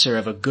answer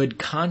of a good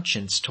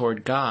conscience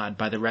toward God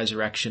by the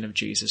resurrection of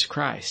Jesus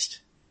Christ.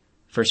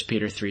 1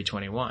 Peter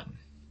 3:21.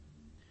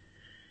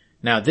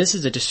 Now this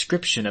is a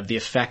description of the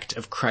effect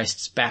of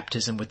Christ's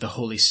baptism with the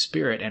Holy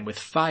Spirit and with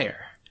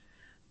fire,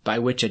 by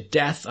which a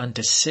death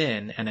unto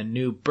sin and a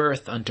new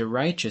birth unto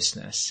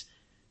righteousness,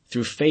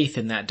 through faith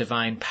in that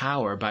divine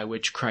power by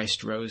which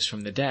Christ rose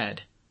from the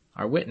dead,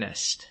 are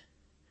witnessed.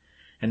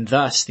 And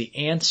thus the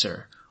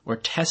answer or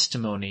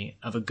testimony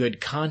of a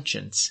good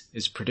conscience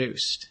is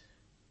produced.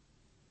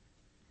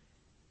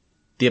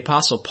 The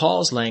Apostle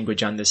Paul's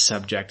language on this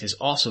subject is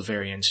also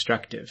very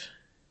instructive.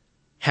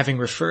 Having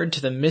referred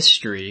to the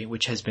mystery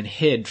which has been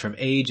hid from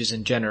ages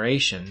and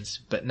generations,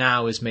 but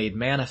now is made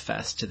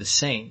manifest to the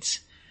saints,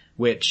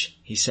 which,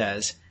 he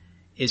says,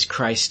 is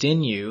Christ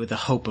in you, the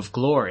hope of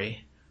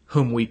glory,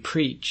 whom we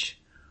preach,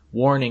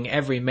 warning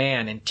every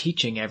man and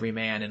teaching every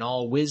man in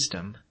all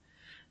wisdom,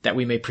 that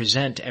we may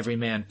present every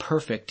man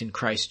perfect in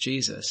Christ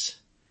Jesus.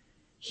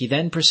 He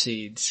then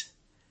proceeds,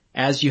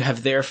 as you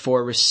have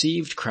therefore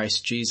received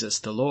Christ Jesus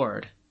the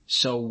Lord,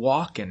 so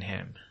walk in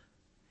him.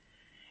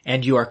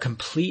 And you are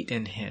complete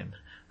in him,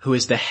 who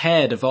is the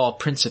head of all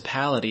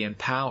principality and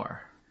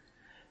power,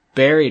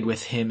 buried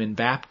with him in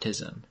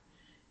baptism,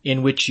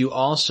 in which you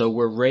also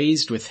were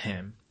raised with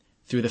him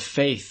through the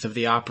faith of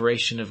the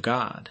operation of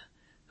God,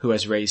 who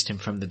has raised him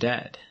from the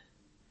dead.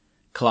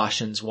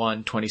 Colossians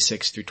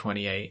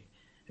 1:26-28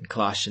 and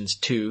Colossians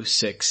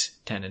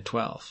 2:6-10 and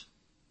 12.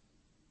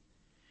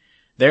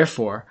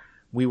 Therefore,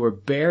 we were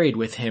buried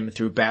with him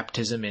through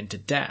baptism into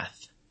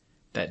death,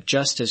 that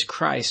just as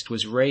Christ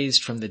was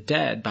raised from the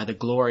dead by the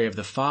glory of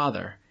the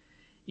Father,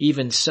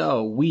 even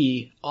so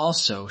we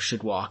also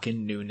should walk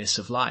in newness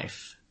of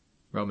life.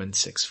 Romans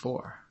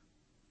 6:4.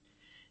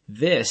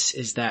 This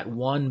is that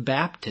one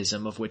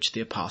baptism of which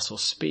the apostle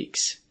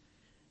speaks.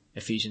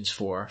 Ephesians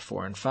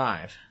 4:4 and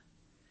 5.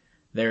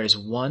 There is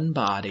one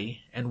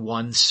body and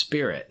one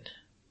Spirit,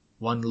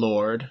 one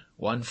Lord,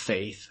 one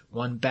faith,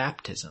 one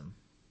baptism.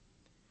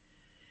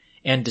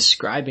 And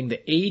describing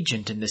the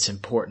agent in this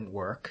important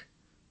work,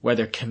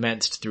 whether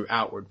commenced through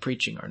outward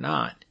preaching or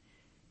not,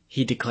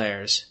 he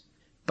declares,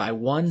 by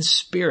one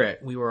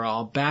Spirit we were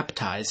all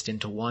baptized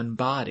into one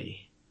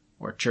body,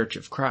 or Church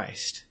of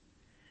Christ,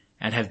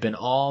 and have been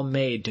all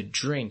made to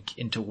drink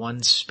into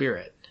one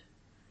Spirit.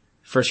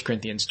 1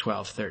 Corinthians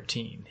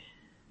 12:13.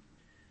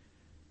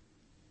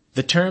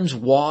 The terms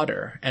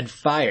water and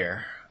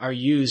fire are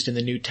used in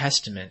the New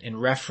Testament in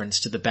reference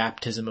to the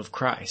baptism of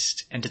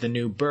Christ and to the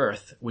new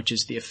birth, which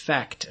is the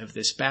effect of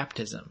this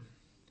baptism.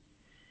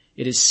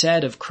 It is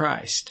said of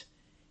Christ,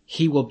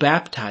 he will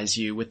baptize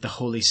you with the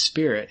Holy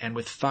Spirit and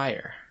with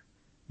fire.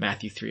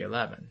 Matthew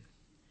 3:11.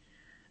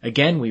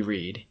 Again we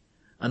read,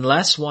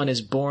 unless one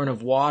is born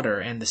of water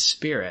and the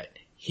Spirit,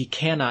 he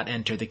cannot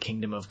enter the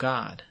kingdom of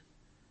God.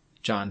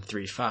 John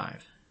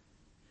 3:5.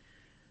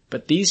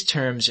 But these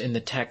terms in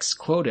the text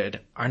quoted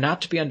are not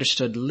to be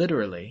understood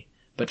literally,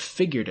 but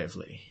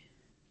figuratively.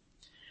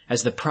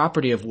 As the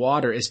property of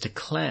water is to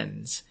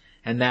cleanse,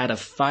 and that of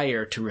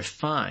fire to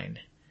refine,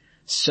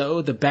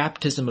 so the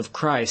baptism of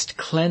Christ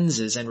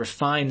cleanses and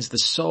refines the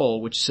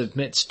soul which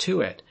submits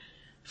to it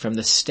from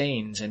the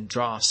stains and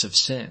dross of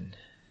sin.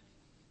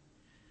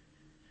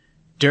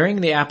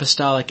 During the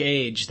apostolic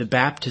age, the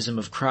baptism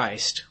of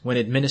Christ, when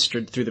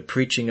administered through the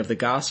preaching of the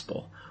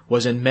gospel,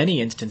 was in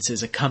many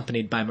instances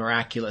accompanied by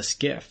miraculous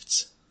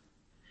gifts.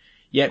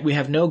 Yet we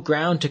have no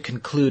ground to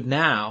conclude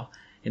now,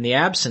 in the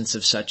absence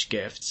of such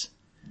gifts,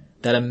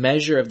 that a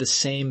measure of the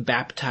same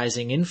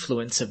baptizing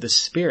influence of the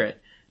Spirit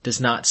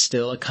does not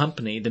still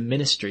accompany the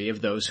ministry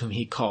of those whom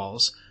he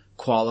calls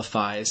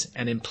qualifies,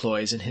 and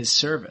employs in his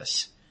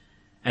service,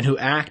 and who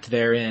act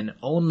therein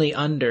only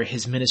under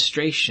his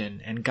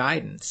ministration and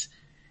guidance,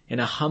 in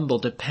a humble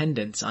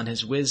dependence on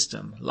his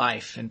wisdom,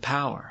 life, and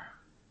power.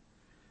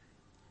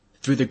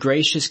 Through the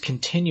gracious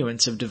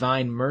continuance of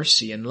divine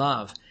mercy and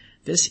love,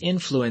 this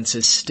influence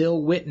is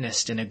still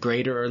witnessed in a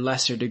greater or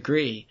lesser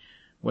degree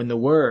when the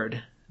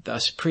word,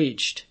 thus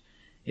preached,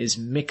 is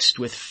mixed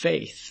with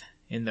faith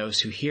in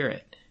those who hear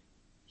it.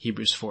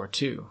 Hebrews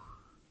 4:2.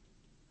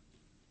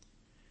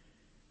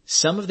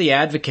 Some of the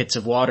advocates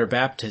of water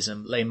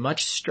baptism lay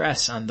much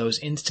stress on those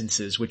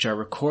instances which are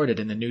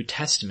recorded in the New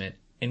Testament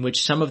in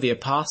which some of the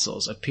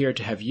apostles appear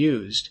to have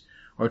used,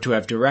 or to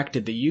have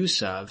directed the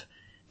use of,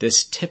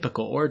 this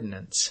typical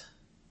ordinance.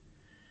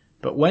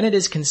 But when it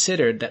is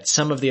considered that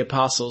some of the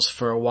apostles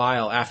for a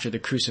while after the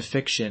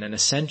crucifixion and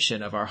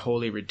ascension of our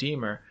holy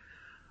Redeemer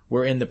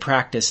were in the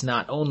practice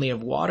not only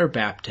of water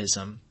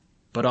baptism,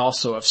 but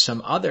also of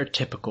some other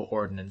typical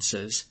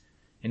ordinances,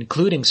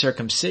 including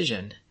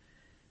circumcision,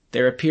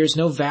 there appears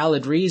no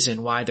valid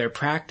reason why their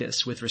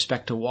practice with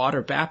respect to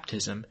water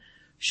baptism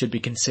should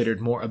be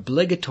considered more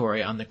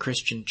obligatory on the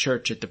Christian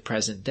church at the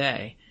present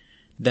day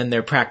than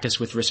their practice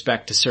with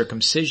respect to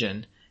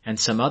circumcision and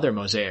some other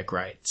Mosaic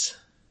rites.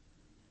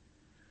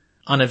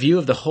 On a view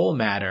of the whole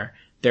matter,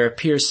 there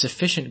appears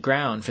sufficient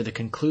ground for the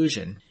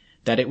conclusion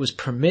that it was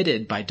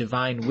permitted by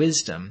divine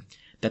wisdom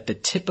that the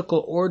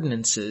typical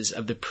ordinances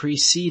of the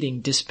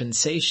preceding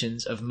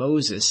dispensations of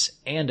Moses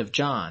and of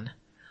John,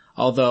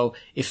 although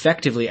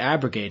effectively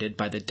abrogated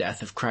by the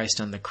death of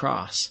Christ on the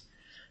cross,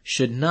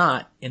 should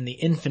not, in the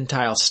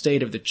infantile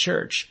state of the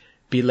church,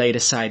 be laid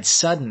aside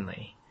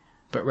suddenly,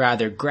 but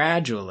rather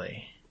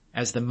gradually,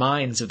 as the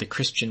minds of the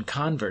Christian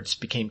converts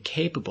became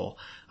capable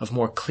of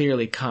more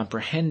clearly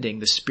comprehending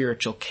the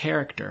spiritual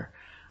character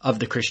of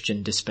the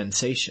Christian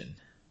dispensation.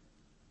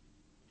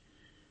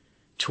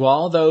 To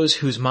all those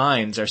whose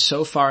minds are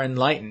so far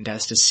enlightened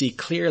as to see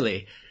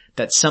clearly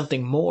that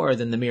something more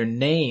than the mere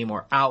name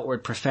or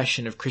outward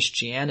profession of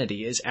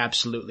Christianity is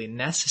absolutely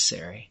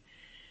necessary,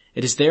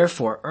 it is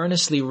therefore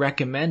earnestly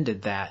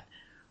recommended that,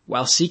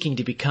 while seeking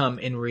to become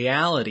in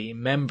reality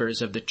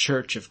members of the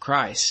Church of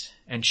Christ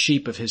and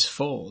sheep of his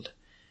fold,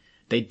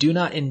 they do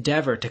not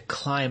endeavor to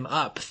climb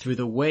up through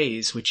the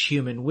ways which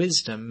human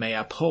wisdom may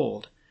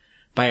uphold,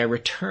 by a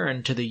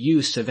return to the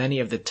use of any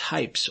of the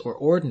types or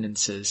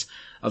ordinances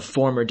of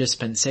former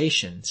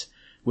dispensations,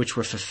 which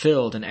were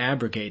fulfilled and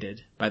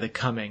abrogated by the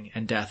coming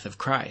and death of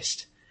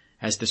Christ,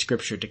 as the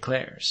Scripture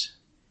declares.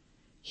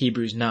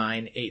 Hebrews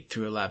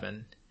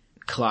 9:8-11,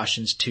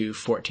 Colossians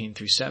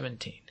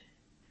 2:14-17.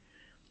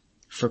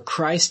 For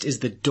Christ is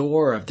the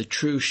door of the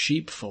true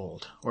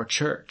sheepfold, or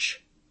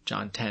church,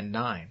 John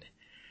 10:9,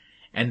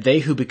 and they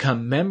who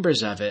become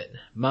members of it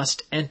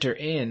must enter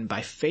in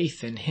by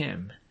faith in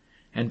him,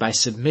 and by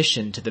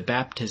submission to the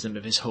baptism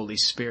of his Holy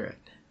Spirit,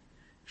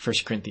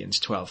 1 Corinthians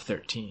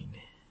 12:13.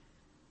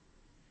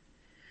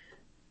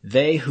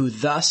 They who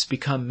thus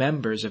become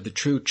members of the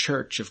true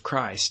church of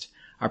Christ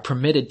are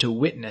permitted to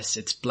witness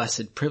its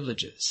blessed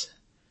privileges.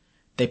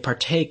 They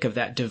partake of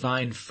that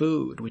divine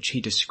food which he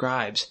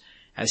describes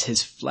as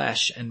his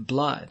flesh and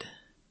blood.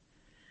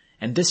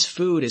 And this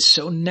food is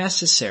so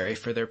necessary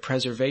for their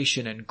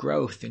preservation and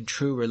growth in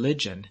true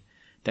religion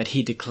that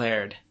he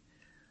declared,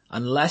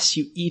 "Unless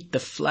you eat the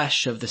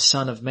flesh of the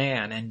Son of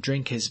Man and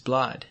drink his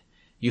blood,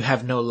 you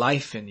have no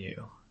life in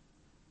you."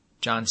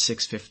 John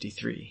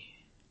 6:53.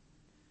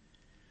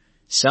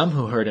 Some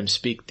who heard him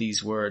speak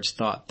these words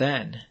thought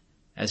then,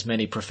 as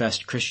many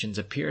professed Christians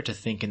appear to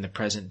think in the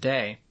present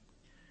day,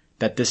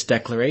 that this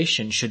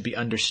declaration should be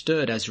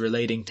understood as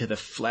relating to the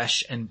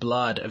flesh and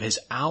blood of his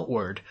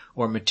outward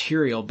or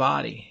material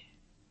body.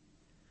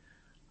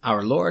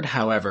 Our Lord,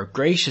 however,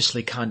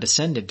 graciously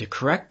condescended to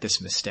correct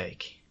this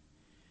mistake.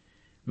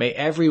 May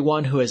every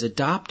one who has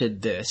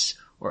adopted this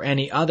or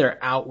any other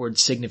outward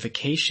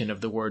signification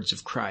of the words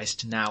of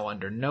Christ now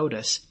under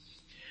notice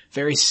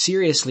very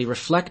seriously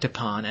reflect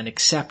upon and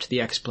accept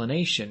the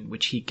explanation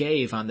which he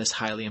gave on this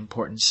highly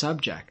important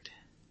subject.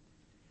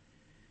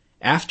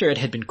 After it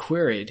had been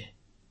queried,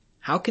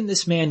 "How can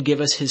this man give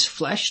us his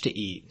flesh to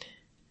eat?"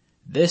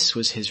 This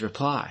was his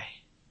reply: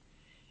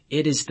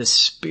 "It is the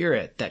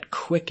Spirit that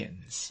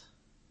quickens."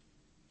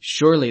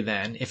 Surely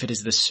then, if it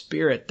is the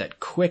Spirit that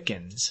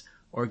quickens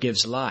or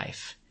gives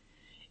life,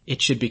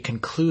 it should be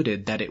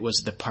concluded that it was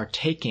the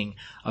partaking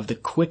of the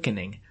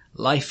quickening,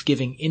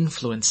 life-giving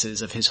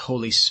influences of his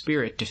Holy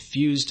Spirit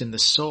diffused in the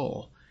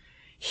soul,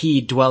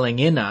 he dwelling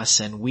in us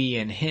and we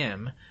in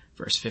him,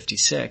 verse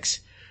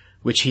 56,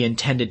 which he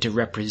intended to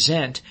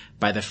represent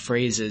by the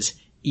phrases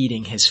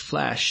eating his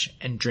flesh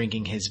and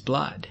drinking his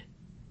blood,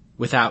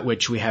 without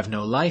which we have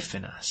no life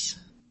in us.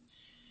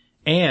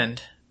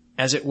 And,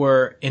 as it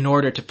were, in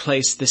order to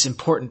place this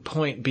important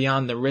point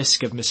beyond the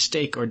risk of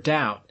mistake or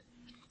doubt,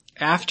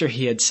 after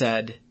he had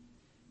said,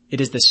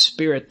 "It is the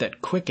Spirit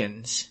that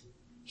quickens,"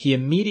 he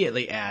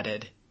immediately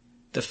added,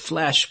 "The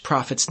flesh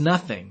profits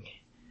nothing.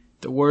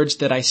 The words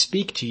that I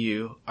speak to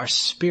you are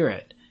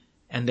spirit,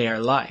 and they are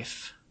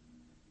life."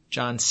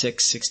 John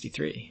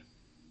 6:63.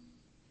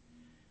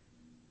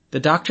 The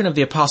doctrine of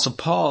the Apostle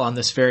Paul on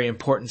this very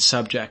important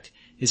subject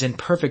is in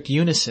perfect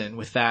unison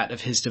with that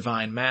of his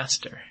divine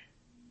master.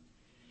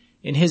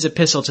 In his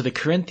epistle to the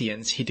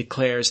Corinthians, he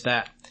declares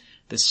that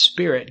the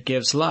Spirit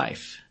gives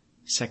life,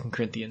 2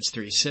 Corinthians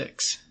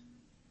 3:6.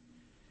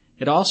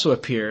 It also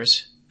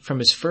appears from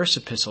his first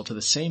epistle to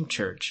the same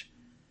church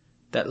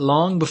that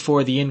long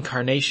before the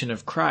incarnation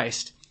of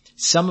Christ,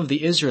 some of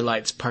the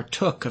Israelites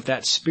partook of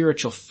that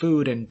spiritual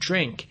food and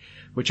drink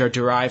which are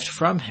derived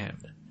from him.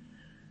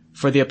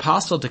 For the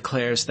apostle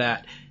declares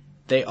that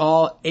they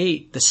all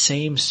ate the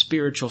same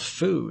spiritual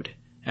food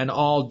and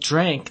all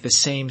drank the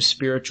same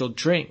spiritual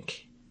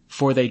drink,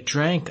 for they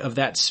drank of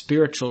that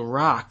spiritual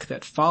rock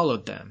that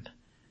followed them,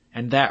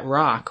 and that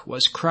rock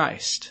was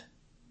Christ.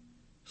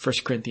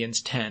 1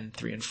 Corinthians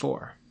 10:3 and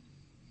 4.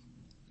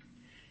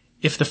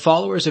 If the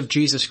followers of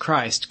Jesus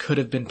Christ could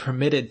have been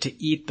permitted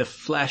to eat the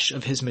flesh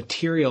of his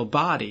material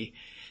body,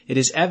 it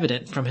is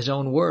evident from his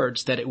own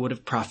words that it would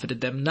have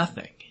profited them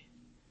nothing.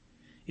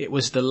 It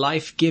was the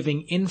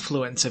life-giving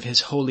influence of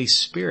his Holy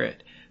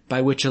Spirit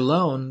by which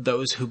alone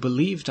those who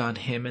believed on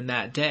him in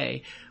that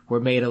day were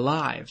made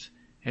alive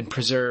and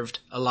preserved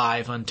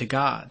alive unto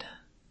God.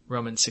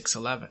 Romans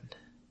 6:11.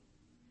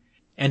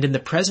 And in the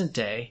present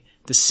day,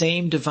 the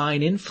same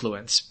divine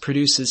influence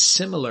produces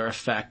similar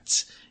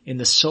effects in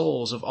the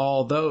souls of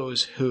all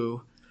those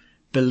who,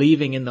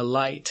 believing in the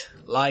light,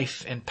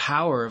 life, and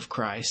power of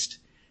Christ,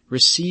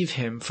 receive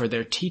him for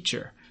their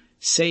teacher,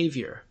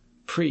 Savior,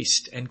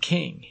 priest, and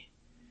king,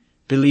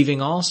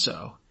 believing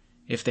also,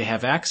 if they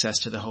have access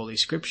to the Holy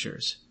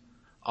Scriptures,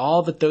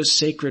 all that those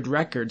sacred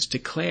records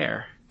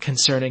declare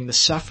concerning the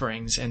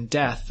sufferings and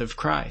death of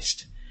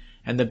Christ,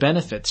 and the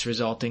benefits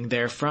resulting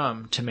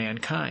therefrom to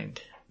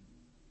mankind.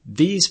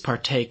 These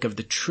partake of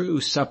the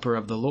true supper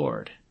of the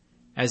Lord,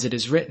 as it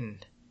is written,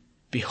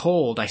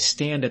 "Behold, I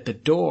stand at the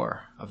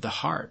door of the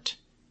heart,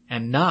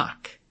 and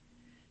knock.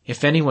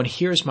 If anyone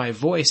hears my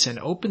voice and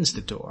opens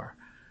the door,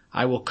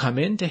 I will come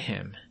in to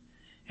him,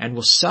 and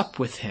will sup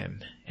with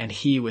him, and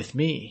he with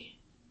me."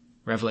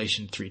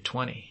 Revelation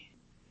 3:20.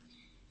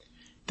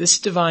 This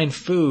divine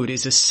food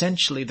is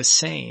essentially the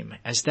same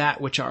as that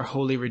which our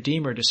Holy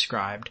Redeemer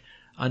described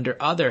under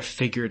other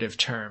figurative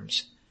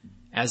terms,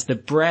 as the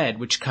bread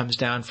which comes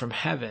down from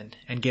heaven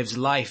and gives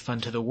life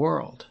unto the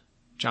world,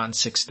 John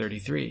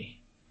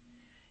 6:33.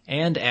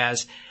 And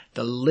as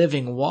the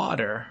living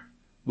water,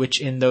 which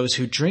in those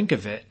who drink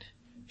of it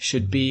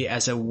should be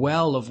as a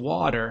well of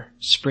water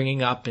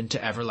springing up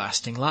into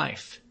everlasting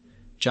life,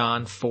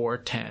 John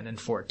 4:10 and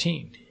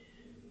 14.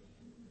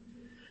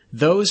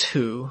 Those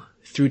who,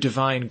 through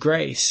divine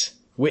grace,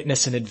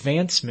 witness an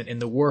advancement in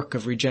the work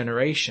of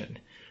regeneration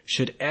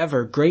should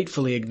ever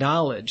gratefully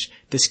acknowledge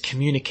this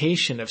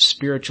communication of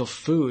spiritual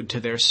food to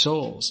their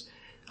souls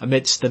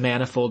amidst the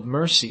manifold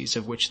mercies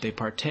of which they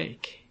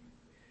partake.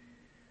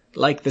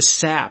 Like the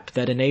sap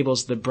that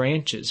enables the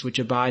branches which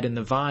abide in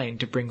the vine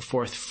to bring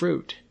forth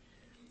fruit,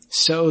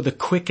 so the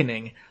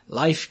quickening,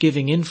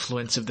 life-giving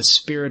influence of the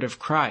Spirit of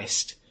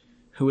Christ,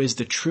 who is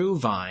the true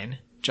vine,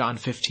 John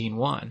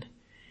 15:1,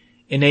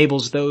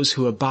 enables those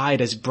who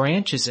abide as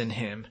branches in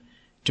him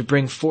to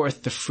bring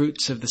forth the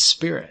fruits of the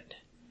Spirit,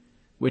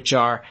 which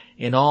are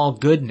in all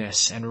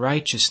goodness and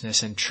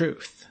righteousness and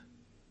truth,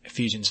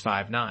 Ephesians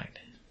 5:9.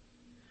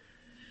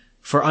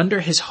 For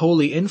under his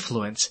holy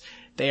influence,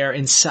 they are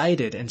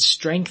incited and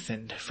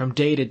strengthened from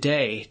day to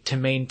day to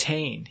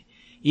maintain,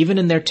 even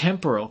in their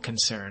temporal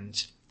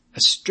concerns,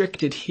 a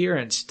strict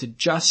adherence to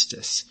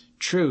justice,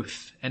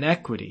 truth, and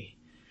equity,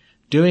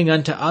 doing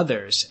unto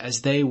others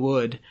as they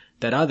would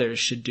that others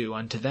should do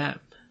unto them.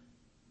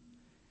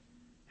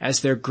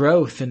 As their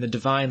growth in the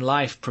divine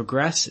life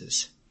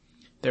progresses,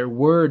 their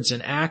words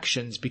and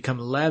actions become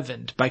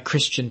leavened by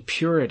Christian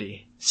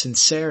purity,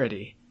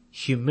 sincerity,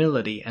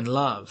 humility, and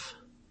love.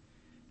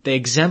 They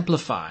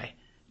exemplify,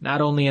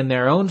 not only in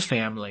their own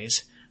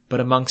families, but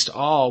amongst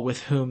all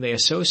with whom they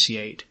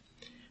associate,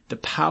 the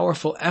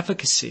powerful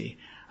efficacy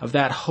of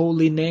that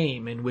holy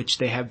name in which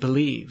they have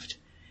believed,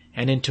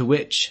 and into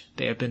which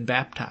they have been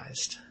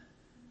baptized.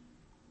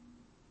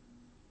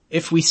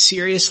 If we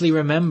seriously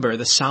remember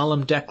the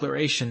solemn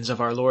declarations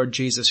of our Lord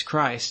Jesus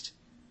Christ,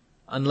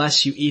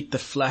 "Unless you eat the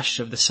flesh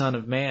of the Son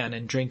of Man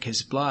and drink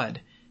his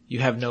blood, you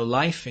have no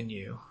life in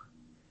you.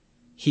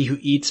 He who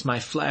eats my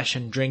flesh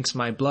and drinks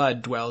my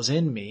blood dwells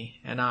in me,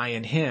 and I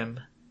in him,"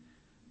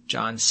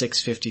 John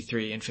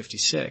 6:53 and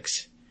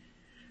 56.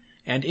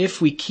 And if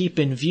we keep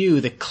in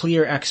view the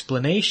clear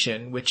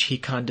explanation which he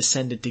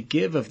condescended to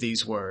give of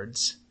these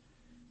words,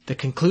 the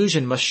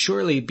conclusion must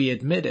surely be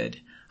admitted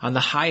on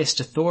the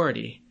highest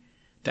authority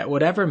that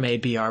whatever may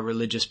be our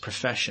religious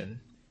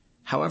profession,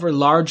 however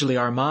largely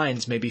our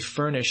minds may be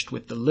furnished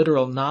with the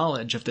literal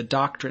knowledge of the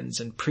doctrines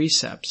and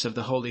precepts of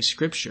the Holy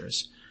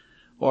Scriptures,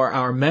 or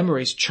our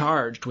memories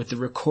charged with the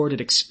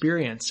recorded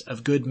experience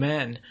of good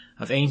men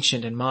of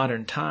ancient and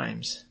modern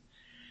times,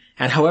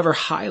 and however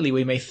highly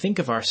we may think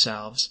of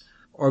ourselves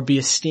or be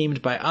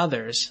esteemed by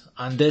others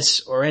on this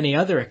or any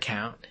other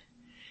account,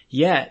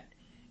 yet,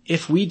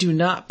 if we do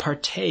not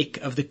partake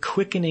of the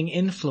quickening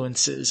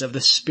influences of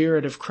the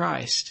Spirit of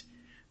Christ,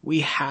 we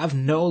have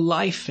no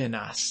life in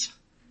us.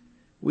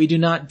 We do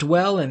not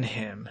dwell in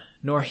him,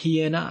 nor he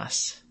in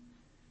us,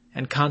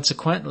 and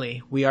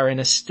consequently we are in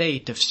a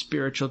state of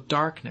spiritual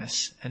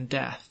darkness and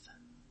death.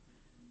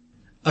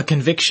 A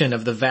conviction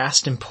of the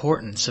vast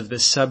importance of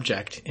this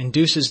subject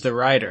induces the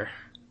writer,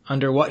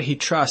 under what he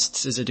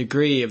trusts is a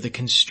degree of the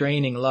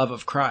constraining love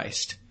of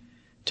Christ,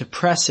 to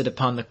press it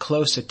upon the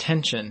close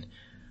attention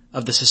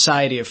of the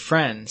Society of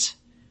Friends,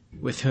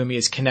 with whom he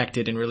is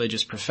connected in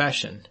religious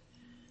profession,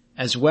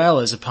 as well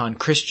as upon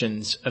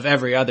Christians of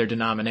every other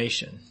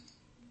denomination.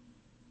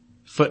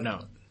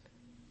 Footnote.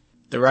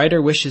 The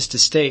writer wishes to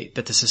state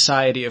that the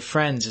Society of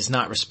Friends is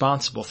not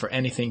responsible for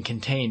anything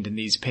contained in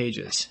these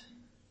pages.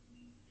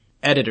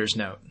 Editor's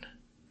note.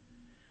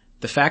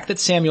 The fact that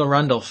Samuel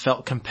Rundell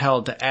felt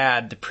compelled to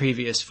add the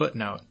previous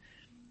footnote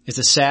is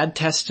a sad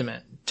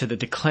testament to the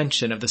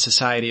declension of the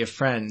Society of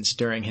Friends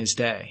during his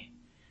day.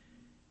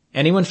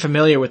 Anyone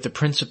familiar with the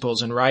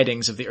principles and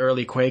writings of the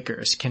early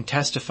Quakers can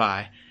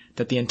testify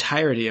that the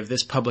entirety of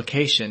this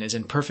publication is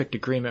in perfect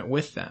agreement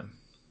with them.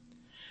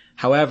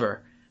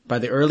 However, by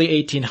the early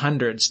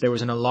 1800s there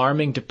was an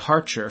alarming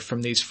departure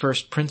from these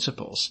first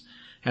principles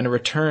and a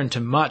return to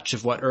much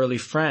of what early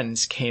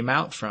Friends came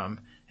out from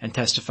and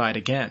testified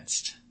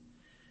against.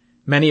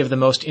 Many of the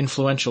most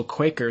influential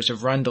Quakers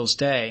of Rundell's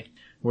day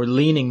were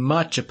leaning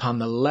much upon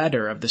the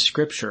letter of the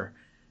Scripture,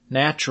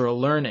 natural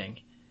learning,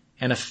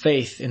 and a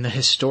faith in the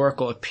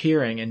historical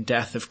appearing and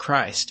death of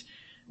Christ,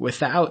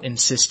 without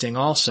insisting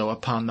also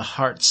upon the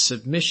heart's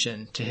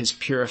submission to his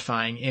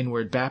purifying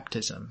inward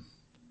baptism.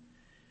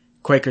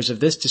 Quakers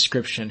of this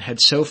description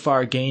had so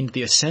far gained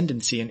the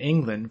ascendancy in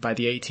England by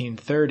the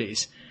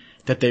 1830s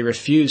that they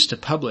refused to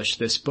publish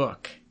this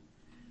book.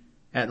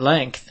 At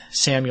length,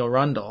 Samuel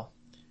Rundell,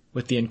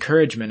 with the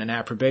encouragement and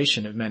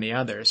approbation of many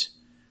others,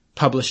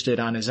 published it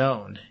on his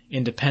own,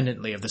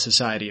 independently of the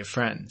Society of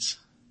Friends.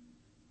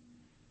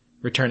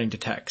 Returning to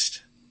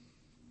text.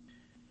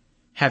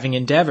 Having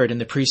endeavored in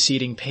the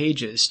preceding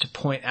pages to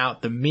point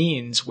out the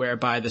means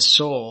whereby the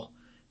soul,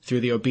 through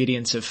the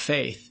obedience of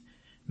faith,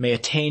 may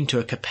attain to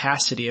a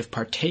capacity of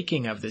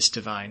partaking of this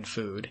divine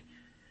food,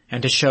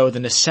 and to show the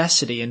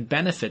necessity and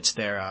benefits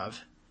thereof,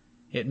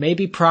 it may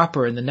be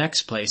proper in the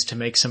next place to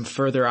make some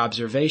further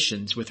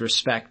observations with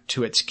respect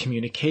to its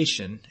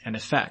communication and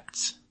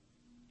effects.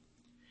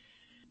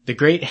 The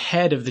great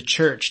head of the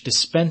Church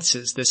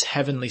dispenses this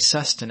heavenly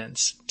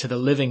sustenance to the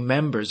living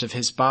members of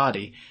his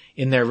body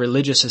in their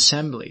religious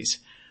assemblies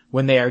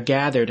when they are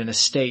gathered in a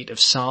state of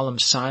solemn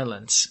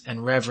silence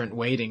and reverent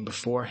waiting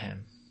before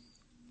him.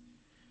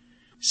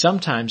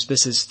 Sometimes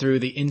this is through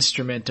the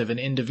instrument of an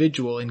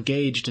individual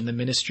engaged in the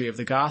ministry of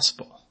the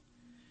gospel,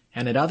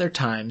 and at other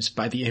times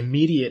by the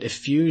immediate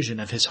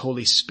effusion of his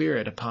Holy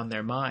Spirit upon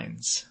their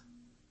minds.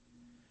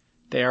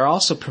 They are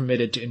also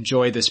permitted to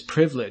enjoy this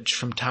privilege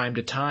from time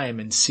to time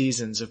in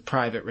seasons of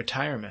private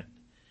retirement,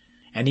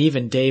 and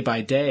even day by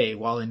day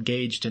while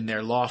engaged in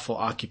their lawful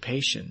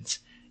occupations,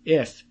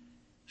 if,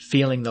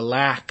 feeling the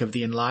lack of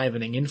the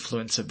enlivening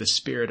influence of the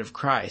Spirit of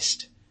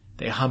Christ,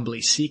 they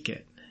humbly seek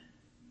it.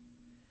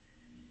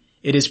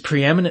 It is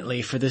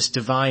preeminently for this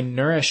divine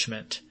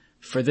nourishment,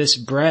 for this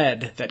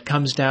bread that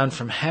comes down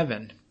from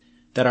heaven,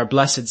 that our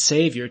blessed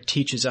Savior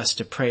teaches us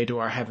to pray to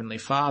our Heavenly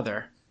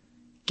Father,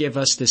 "Give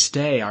us this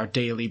day our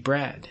daily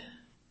bread."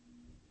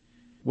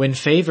 When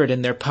favored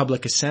in their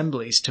public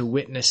assemblies to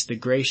witness the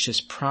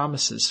gracious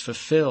promises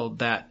fulfilled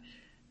that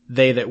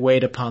 "they that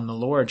wait upon the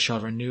Lord shall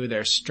renew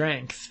their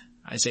strength,"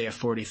 Isaiah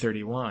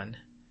 40:31,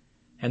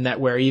 and that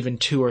where even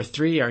 2 or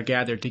 3 are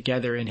gathered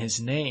together in his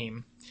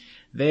name,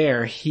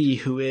 there he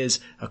who is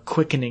a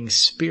quickening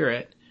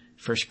spirit,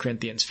 1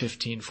 Corinthians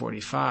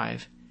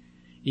 15:45,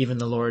 even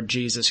the Lord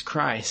Jesus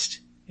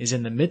Christ, is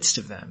in the midst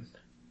of them,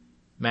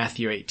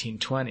 Matthew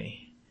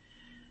 18:20.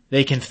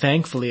 They can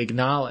thankfully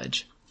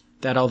acknowledge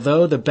that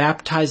although the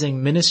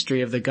baptizing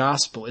ministry of the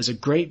gospel is a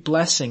great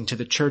blessing to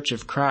the Church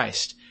of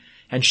Christ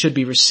and should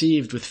be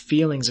received with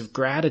feelings of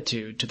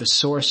gratitude to the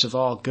source of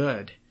all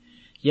good,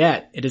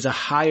 yet it is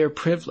a higher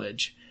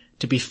privilege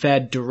to be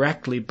fed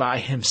directly by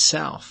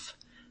himself,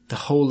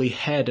 the holy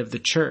head of the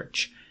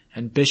Church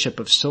and Bishop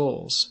of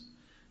souls,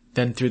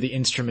 than through the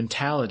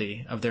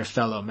instrumentality of their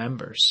fellow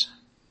members.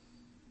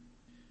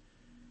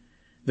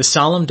 The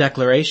solemn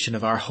declaration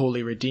of our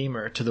holy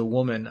Redeemer to the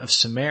woman of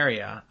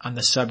Samaria on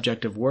the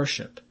subject of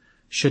worship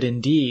should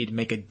indeed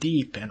make a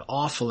deep and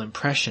awful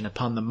impression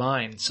upon the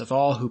minds of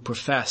all who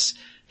profess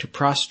to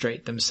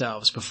prostrate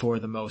themselves before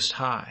the Most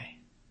High.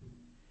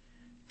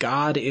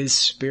 God is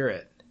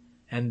spirit,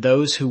 and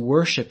those who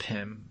worship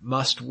him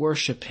must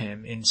worship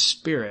him in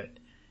spirit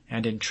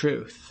and in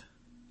truth.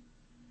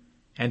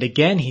 And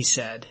again he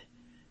said,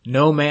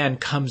 "No man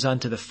comes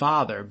unto the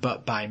Father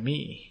but by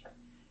me,"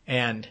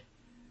 and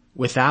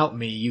 "Without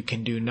me you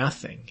can do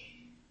nothing."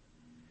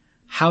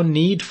 How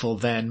needful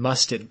then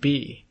must it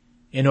be,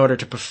 in order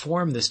to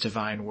perform this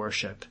divine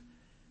worship,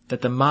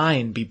 that the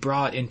mind be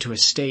brought into a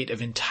state of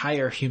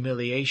entire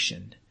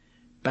humiliation,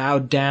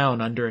 bowed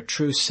down under a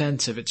true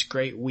sense of its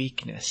great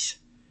weakness,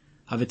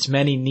 of its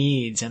many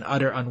needs and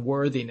utter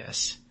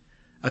unworthiness,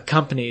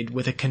 accompanied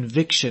with a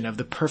conviction of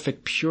the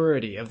perfect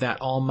purity of that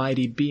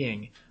almighty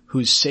being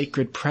whose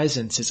sacred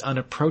presence is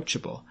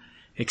unapproachable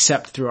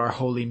except through our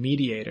holy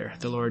mediator,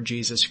 the Lord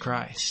Jesus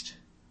Christ.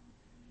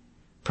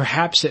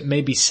 Perhaps it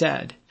may be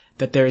said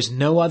that there is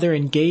no other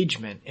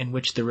engagement in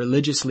which the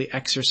religiously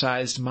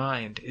exercised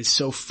mind is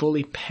so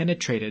fully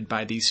penetrated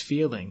by these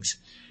feelings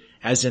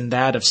as in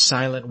that of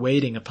silent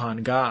waiting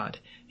upon God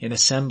in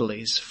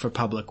assemblies for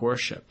public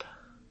worship.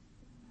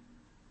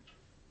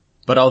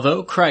 But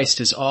although Christ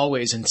is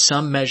always in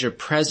some measure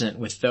present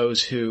with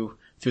those who,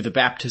 through the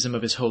baptism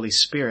of his Holy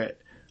Spirit,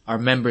 are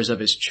members of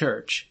his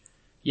church,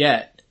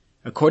 yet,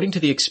 according to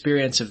the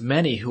experience of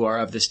many who are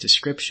of this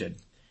description,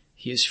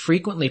 he is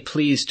frequently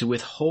pleased to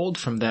withhold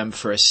from them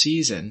for a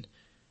season,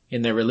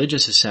 in their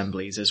religious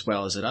assemblies as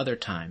well as at other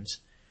times,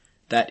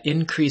 that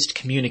increased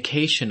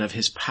communication of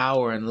his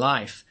power and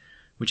life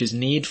which is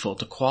needful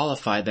to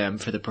qualify them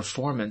for the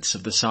performance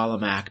of the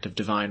solemn act of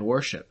divine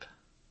worship.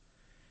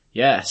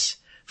 Yes,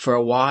 for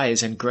a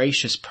wise and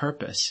gracious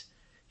purpose,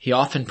 he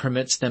often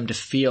permits them to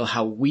feel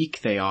how weak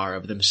they are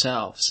of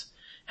themselves,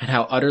 and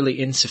how utterly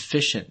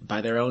insufficient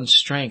by their own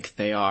strength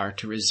they are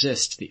to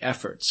resist the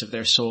efforts of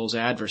their soul's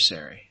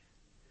adversary.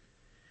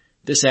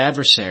 This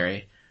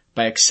adversary,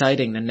 by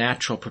exciting the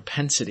natural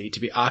propensity to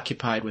be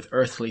occupied with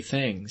earthly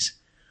things,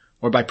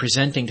 or by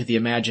presenting to the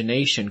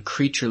imagination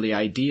creaturely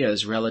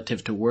ideas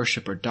relative to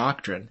worship or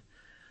doctrine,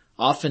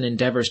 often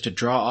endeavors to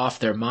draw off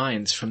their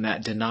minds from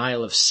that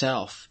denial of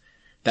self,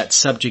 that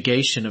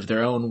subjugation of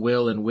their own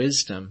will and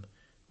wisdom,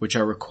 which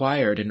are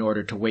required in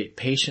order to wait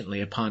patiently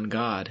upon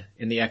God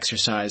in the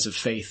exercise of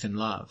faith and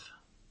love.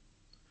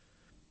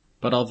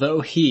 But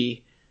although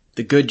he,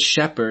 the good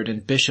shepherd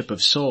and bishop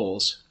of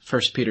souls,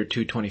 1 Peter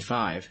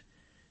 2:25,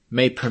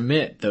 may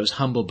permit those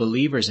humble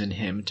believers in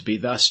him to be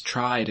thus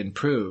tried and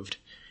proved,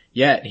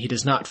 yet he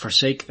does not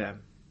forsake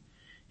them.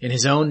 In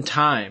his own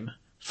time,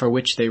 for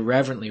which they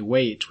reverently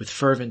wait with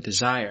fervent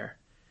desire,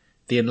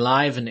 the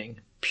enlivening,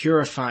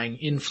 purifying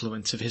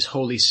influence of his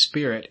Holy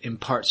Spirit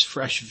imparts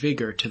fresh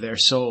vigor to their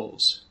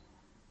souls.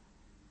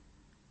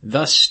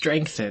 Thus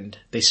strengthened,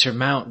 they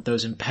surmount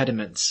those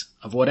impediments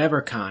of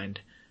whatever kind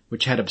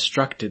which had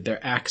obstructed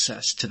their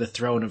access to the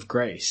throne of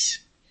grace,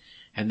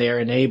 and they are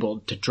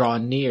enabled to draw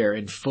near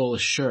in full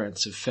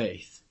assurance of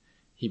faith.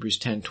 Hebrews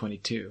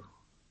 10:22.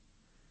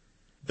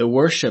 The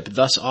worship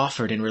thus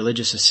offered in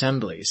religious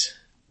assemblies,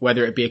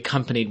 whether it be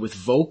accompanied with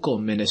vocal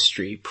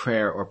ministry,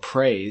 prayer, or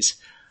praise,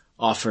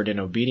 offered in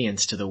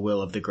obedience to the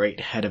will of the great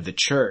head of the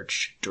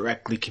church,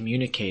 directly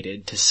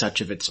communicated to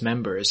such of its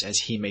members as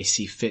he may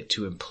see fit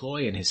to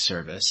employ in his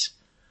service,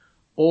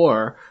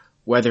 or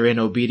whether in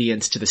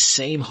obedience to the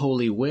same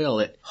holy will,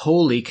 it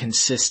wholly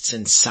consists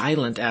in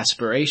silent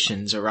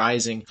aspirations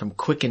arising from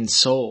quickened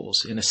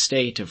souls in a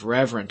state of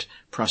reverent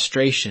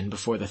prostration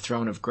before the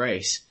throne of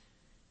grace.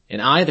 In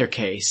either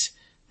case,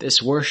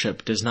 this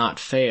worship does not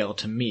fail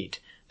to meet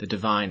the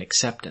divine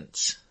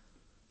acceptance.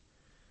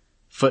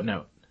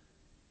 Footnote.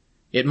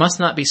 It must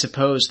not be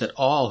supposed that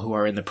all who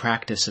are in the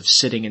practice of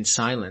sitting in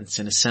silence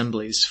in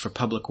assemblies for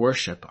public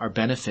worship are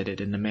benefited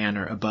in the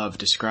manner above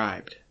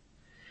described.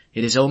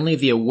 It is only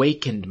the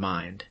awakened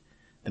mind,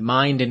 the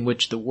mind in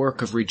which the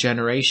work of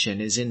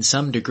regeneration is in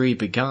some degree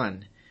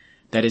begun,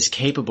 that is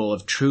capable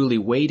of truly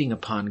waiting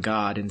upon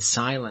God in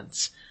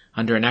silence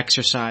under an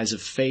exercise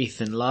of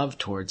faith and love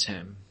towards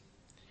him.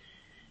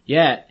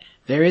 Yet,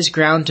 there is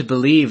ground to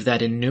believe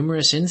that in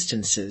numerous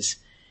instances,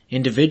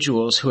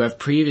 individuals who have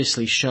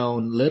previously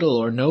shown little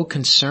or no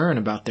concern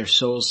about their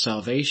soul's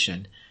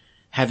salvation,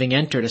 having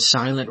entered a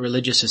silent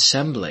religious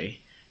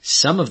assembly,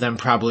 some of them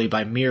probably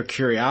by mere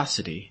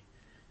curiosity,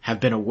 have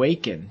been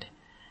awakened,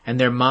 and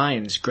their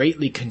minds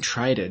greatly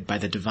contrited by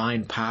the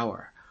divine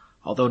power,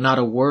 although not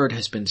a word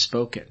has been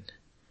spoken.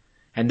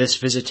 And this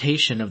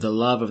visitation of the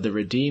love of the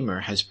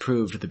Redeemer has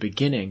proved the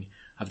beginning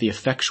of the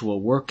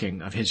effectual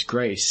working of his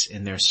grace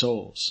in their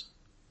souls.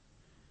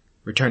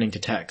 Returning to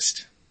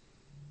text.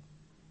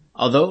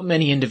 Although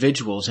many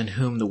individuals in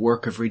whom the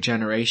work of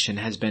regeneration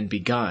has been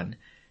begun,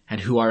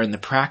 and who are in the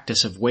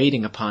practice of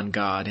waiting upon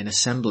God in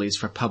assemblies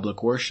for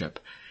public worship,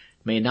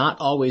 may not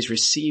always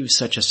receive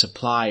such a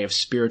supply of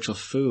spiritual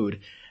food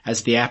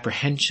as the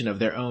apprehension of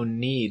their own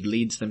need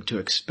leads them to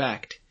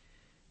expect,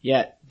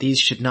 yet these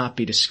should not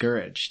be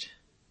discouraged.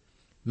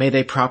 May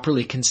they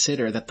properly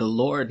consider that the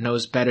Lord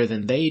knows better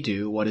than they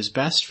do what is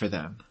best for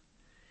them.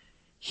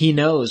 He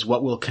knows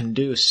what will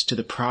conduce to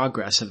the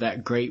progress of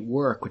that great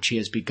work which he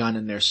has begun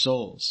in their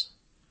souls.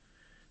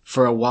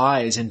 For a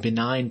wise and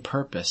benign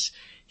purpose,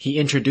 he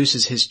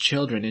introduces his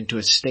children into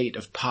a state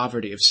of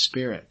poverty of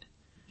spirit,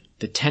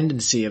 the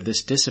tendency of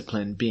this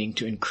discipline being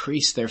to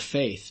increase their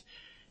faith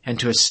and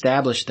to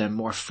establish them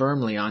more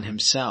firmly on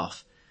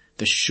himself,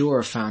 the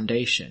sure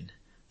foundation,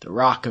 the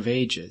rock of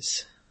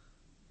ages.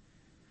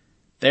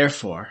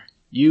 Therefore,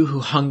 you who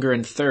hunger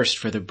and thirst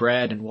for the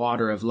bread and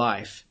water of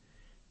life,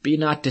 be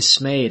not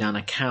dismayed on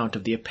account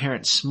of the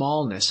apparent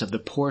smallness of the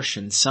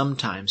portion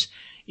sometimes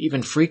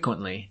even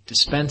frequently,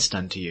 dispensed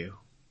unto you?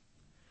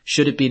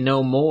 Should it be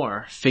no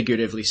more,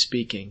 figuratively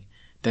speaking,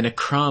 than a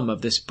crumb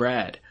of this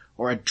bread,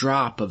 or a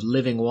drop of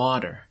living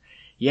water,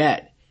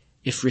 yet,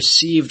 if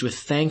received with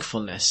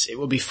thankfulness, it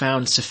will be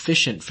found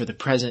sufficient for the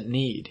present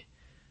need,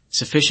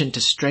 sufficient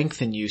to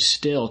strengthen you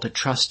still to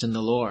trust in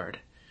the Lord,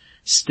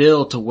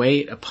 still to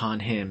wait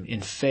upon him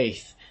in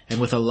faith and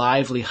with a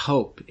lively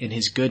hope in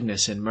his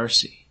goodness and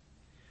mercy.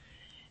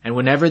 And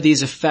whenever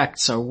these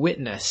effects are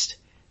witnessed,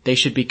 they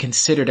should be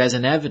considered as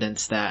an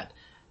evidence that,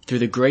 through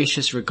the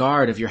gracious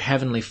regard of your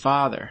heavenly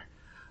Father,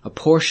 a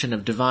portion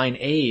of divine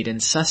aid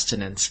and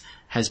sustenance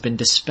has been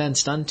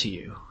dispensed unto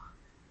you.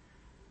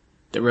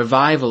 The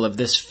revival of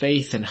this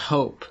faith and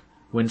hope,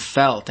 when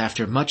felt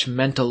after much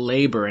mental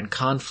labor and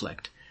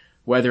conflict,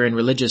 whether in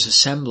religious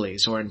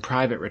assemblies or in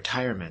private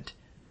retirement,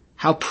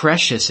 how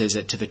precious is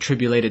it to the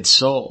tribulated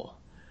soul!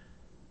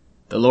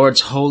 The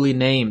Lord's holy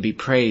name be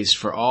praised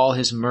for all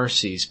his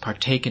mercies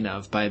partaken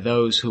of by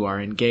those who are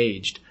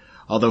engaged,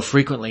 although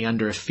frequently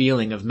under a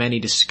feeling of many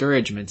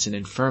discouragements and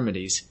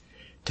infirmities,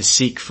 to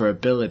seek for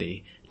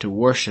ability to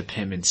worship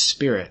him in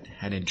spirit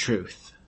and in truth.